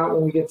figure it out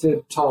when we get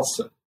to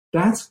Tulsa.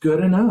 That's good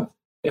enough.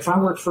 If I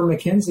worked for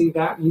McKinsey,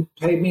 you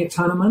paid me a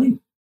ton of money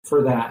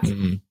for that.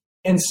 Mm-hmm.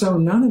 And so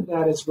none of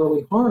that is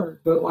really hard.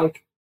 But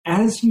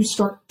as you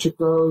start to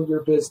grow your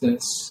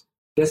business,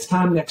 this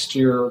time next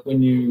year,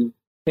 when you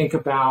think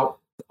about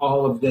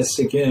all of this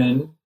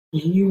again,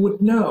 you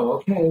would know,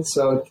 okay,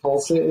 so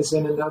Tulsa is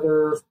in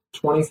another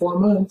 24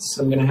 months.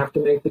 I'm going to have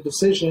to make the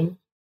decision.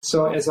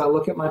 So as I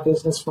look at my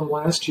business from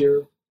last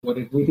year, what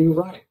did we do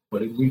right? What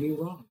did we do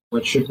wrong?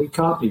 What should we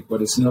copy?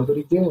 What is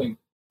nobody doing?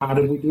 How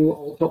did we do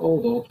old to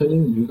old, old to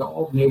new, new to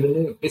old, new to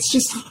new? It's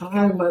just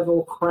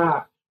high-level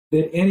crap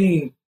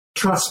that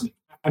trust me.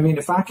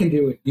 If I can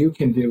do it, you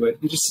can do it.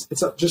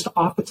 It's just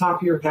off the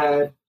top of your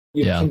head.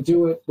 You can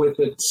do it with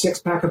a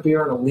 6-pack of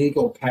beer and a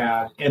legal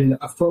pad and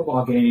a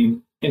football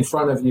game in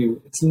front of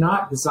you. It's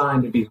not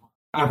designed to be hard.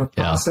 I have a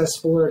process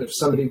for it. If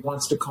somebody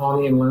wants to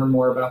call me and learn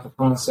more about the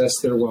process,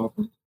 they're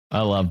welcome.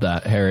 I love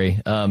that,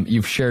 Harry.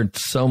 You've shared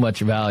so much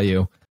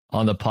value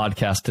on the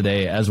podcast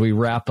today. As we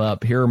wrap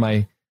up, here are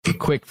my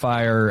quick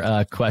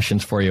fire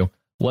questions for you.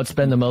 What's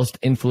been the most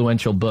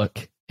influential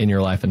book in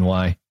your life and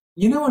why?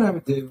 You know what I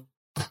would do?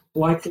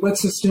 Like,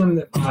 let's assume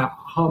that my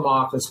home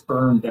office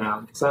burned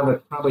down, because I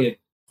have probably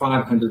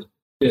 500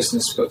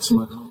 business books in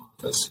my home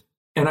office.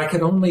 And I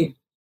could only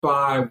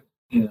buy,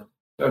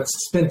 I'd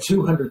spend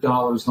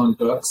 $200 on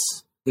books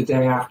the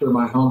day after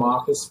my home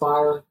office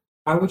fire.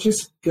 I would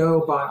just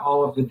go buy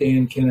all of the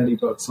Dan Kennedy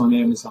books on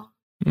Amazon.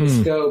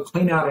 Just go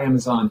clean out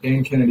Amazon,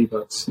 Dan Kennedy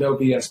books. No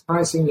BS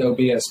pricing, no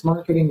BS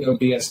marketing, no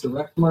BS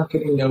direct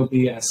marketing, no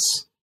BS,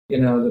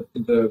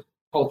 the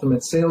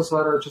ultimate sales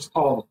letter, just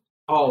all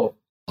of them.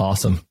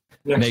 Awesome.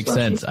 Makes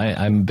sense.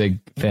 I'm a big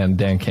fan of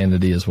Dan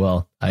Kennedy as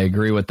well. I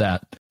agree with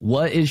that.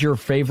 What is your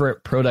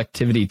favorite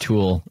productivity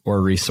tool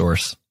or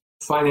resource?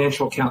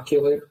 Financial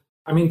calculator.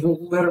 I mean,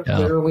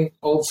 literally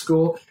old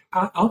school.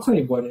 I'll tell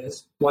you what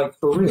is, like,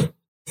 for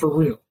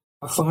real,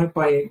 a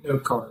 5x8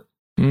 note card.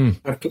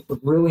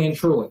 Really and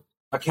truly,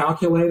 a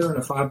calculator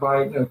and a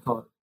 5x8 note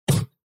card.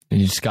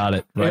 And you just got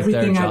it right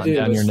Everything there, jotting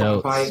down your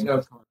notes. 5x8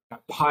 note card.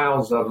 Got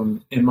piles of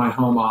them in my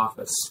home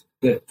office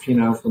that,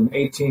 from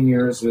 18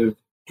 years of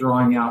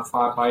drawing out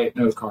 5x8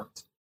 note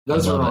cards.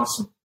 Those are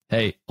awesome.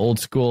 Hey, old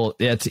school.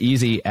 It's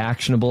easy,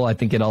 actionable. I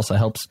think it also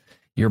helps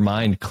your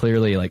mind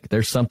clearly. Like,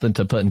 there's something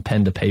to put in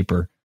pen to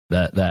paper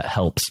that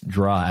helps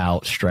draw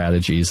out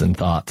strategies and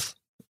thoughts.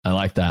 I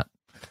like that.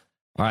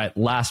 All right.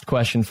 Last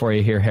question for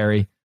you here,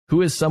 Harry.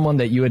 Who is someone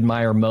that you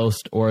admire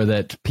most or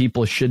that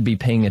people should be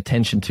paying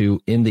attention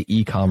to in the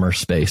e-commerce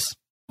space?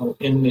 Oh,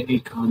 in the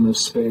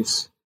e-commerce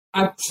space.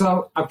 I've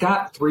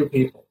got 3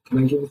 people. Can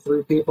I give you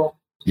 3 people?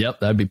 Yep,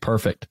 that'd be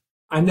perfect.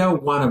 I know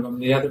one of them.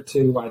 The other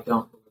 2 I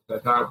don't,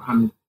 but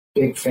I'm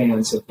big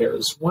fans of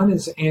theirs. One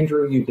is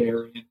Andrew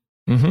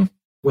Youderian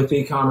with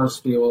E-commerce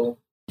Fuel.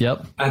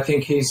 Yep. I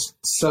think he's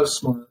so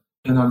smart,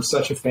 and I'm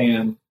such a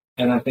fan,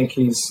 and I think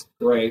he's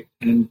great.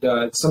 And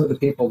some of the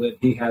people that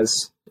he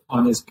has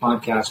on his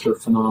podcast are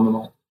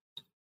phenomenal.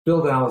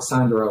 Bill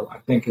D'Alessandro, I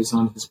think, is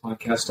on his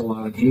podcast a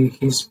lot, and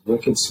he's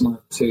wicked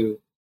smart too.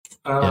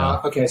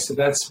 Okay, so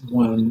that's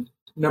one.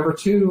 Number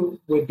 2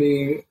 would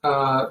be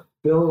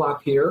Bill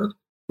LaPierre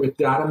with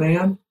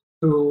DataMan,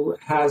 who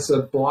has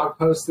a blog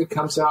post that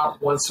comes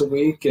out once a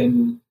week,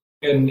 and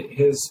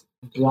his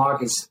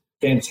blog is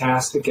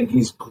fantastic, and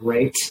he's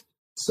great.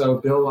 So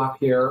Bill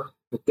LaPierre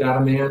with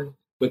DataMan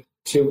with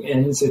 2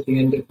 N's at the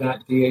end of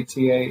that,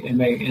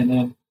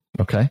 DataMann.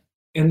 Okay.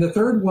 And the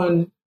third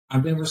one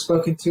I've never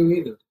spoken to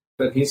either,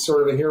 but he's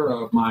sort of a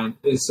hero of mine,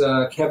 is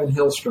Kevin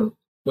Hillstrom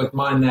with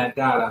Mind That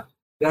Data.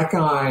 That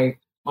guy,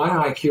 my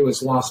IQ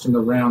is lost in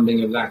the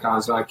rounding of that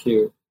guy's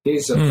IQ.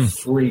 He's a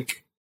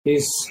freak.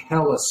 He's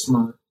hella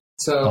smart.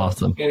 So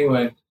awesome.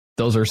 Anyway.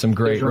 Those are some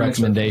great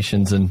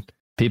recommendations, and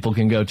people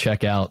can go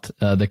check out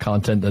the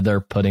content that they're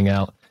putting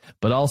out.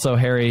 But also,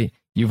 Harry,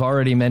 you've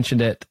already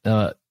mentioned it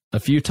a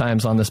few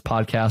times on this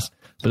podcast,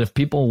 but if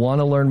people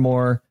want to learn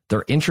more,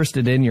 they're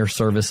interested in your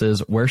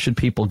services, where should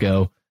people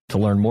go to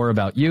learn more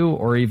about you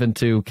or even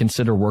to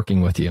consider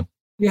working with you?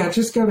 Yeah,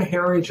 just go to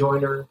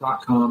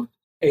harryjoyner.com,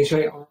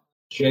 HARJOIN,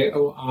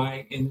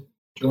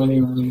 join the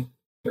army,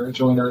 Harry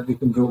Joyner. You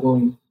can Google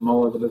him. I'm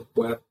all over the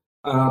web.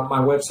 My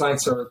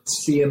websites are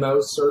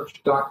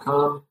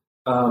cmosearch.com,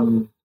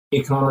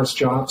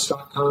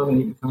 ecommercejobs.com,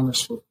 and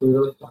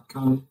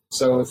ecommercerecruiter.com.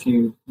 So if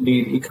you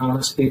need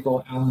e-commerce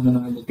people, Alan and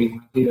I would be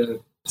happy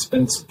to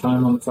spend some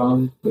time on the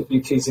phone with you,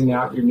 teasing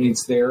out your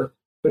needs there.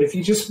 But if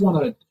you just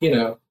want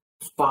to,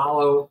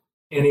 follow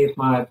any of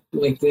my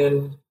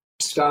LinkedIn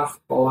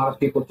stuff, a lot of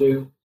people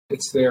do,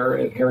 it's there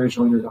at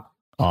harryjoyner.com.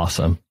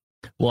 Awesome.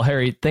 Well,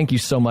 Harry, thank you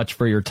so much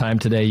for your time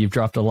today. You've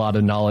dropped a lot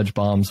of knowledge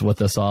bombs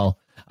with us all.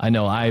 I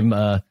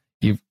know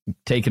you've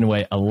taken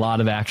away a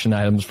lot of action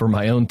items for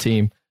my own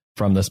team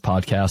from this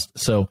podcast.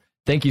 So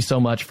thank you so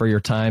much for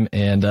your time,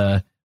 and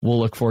we'll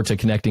look forward to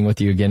connecting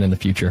with you again in the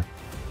future.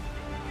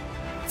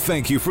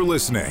 Thank you for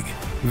listening.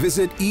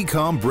 Visit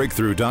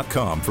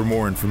ecombreakthrough.com for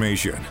more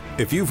information.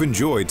 If you've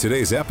enjoyed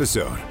today's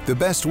episode, the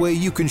best way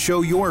you can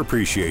show your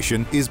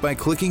appreciation is by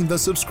clicking the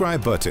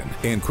subscribe button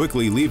and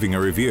quickly leaving a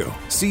review.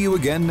 See you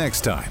again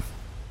next time.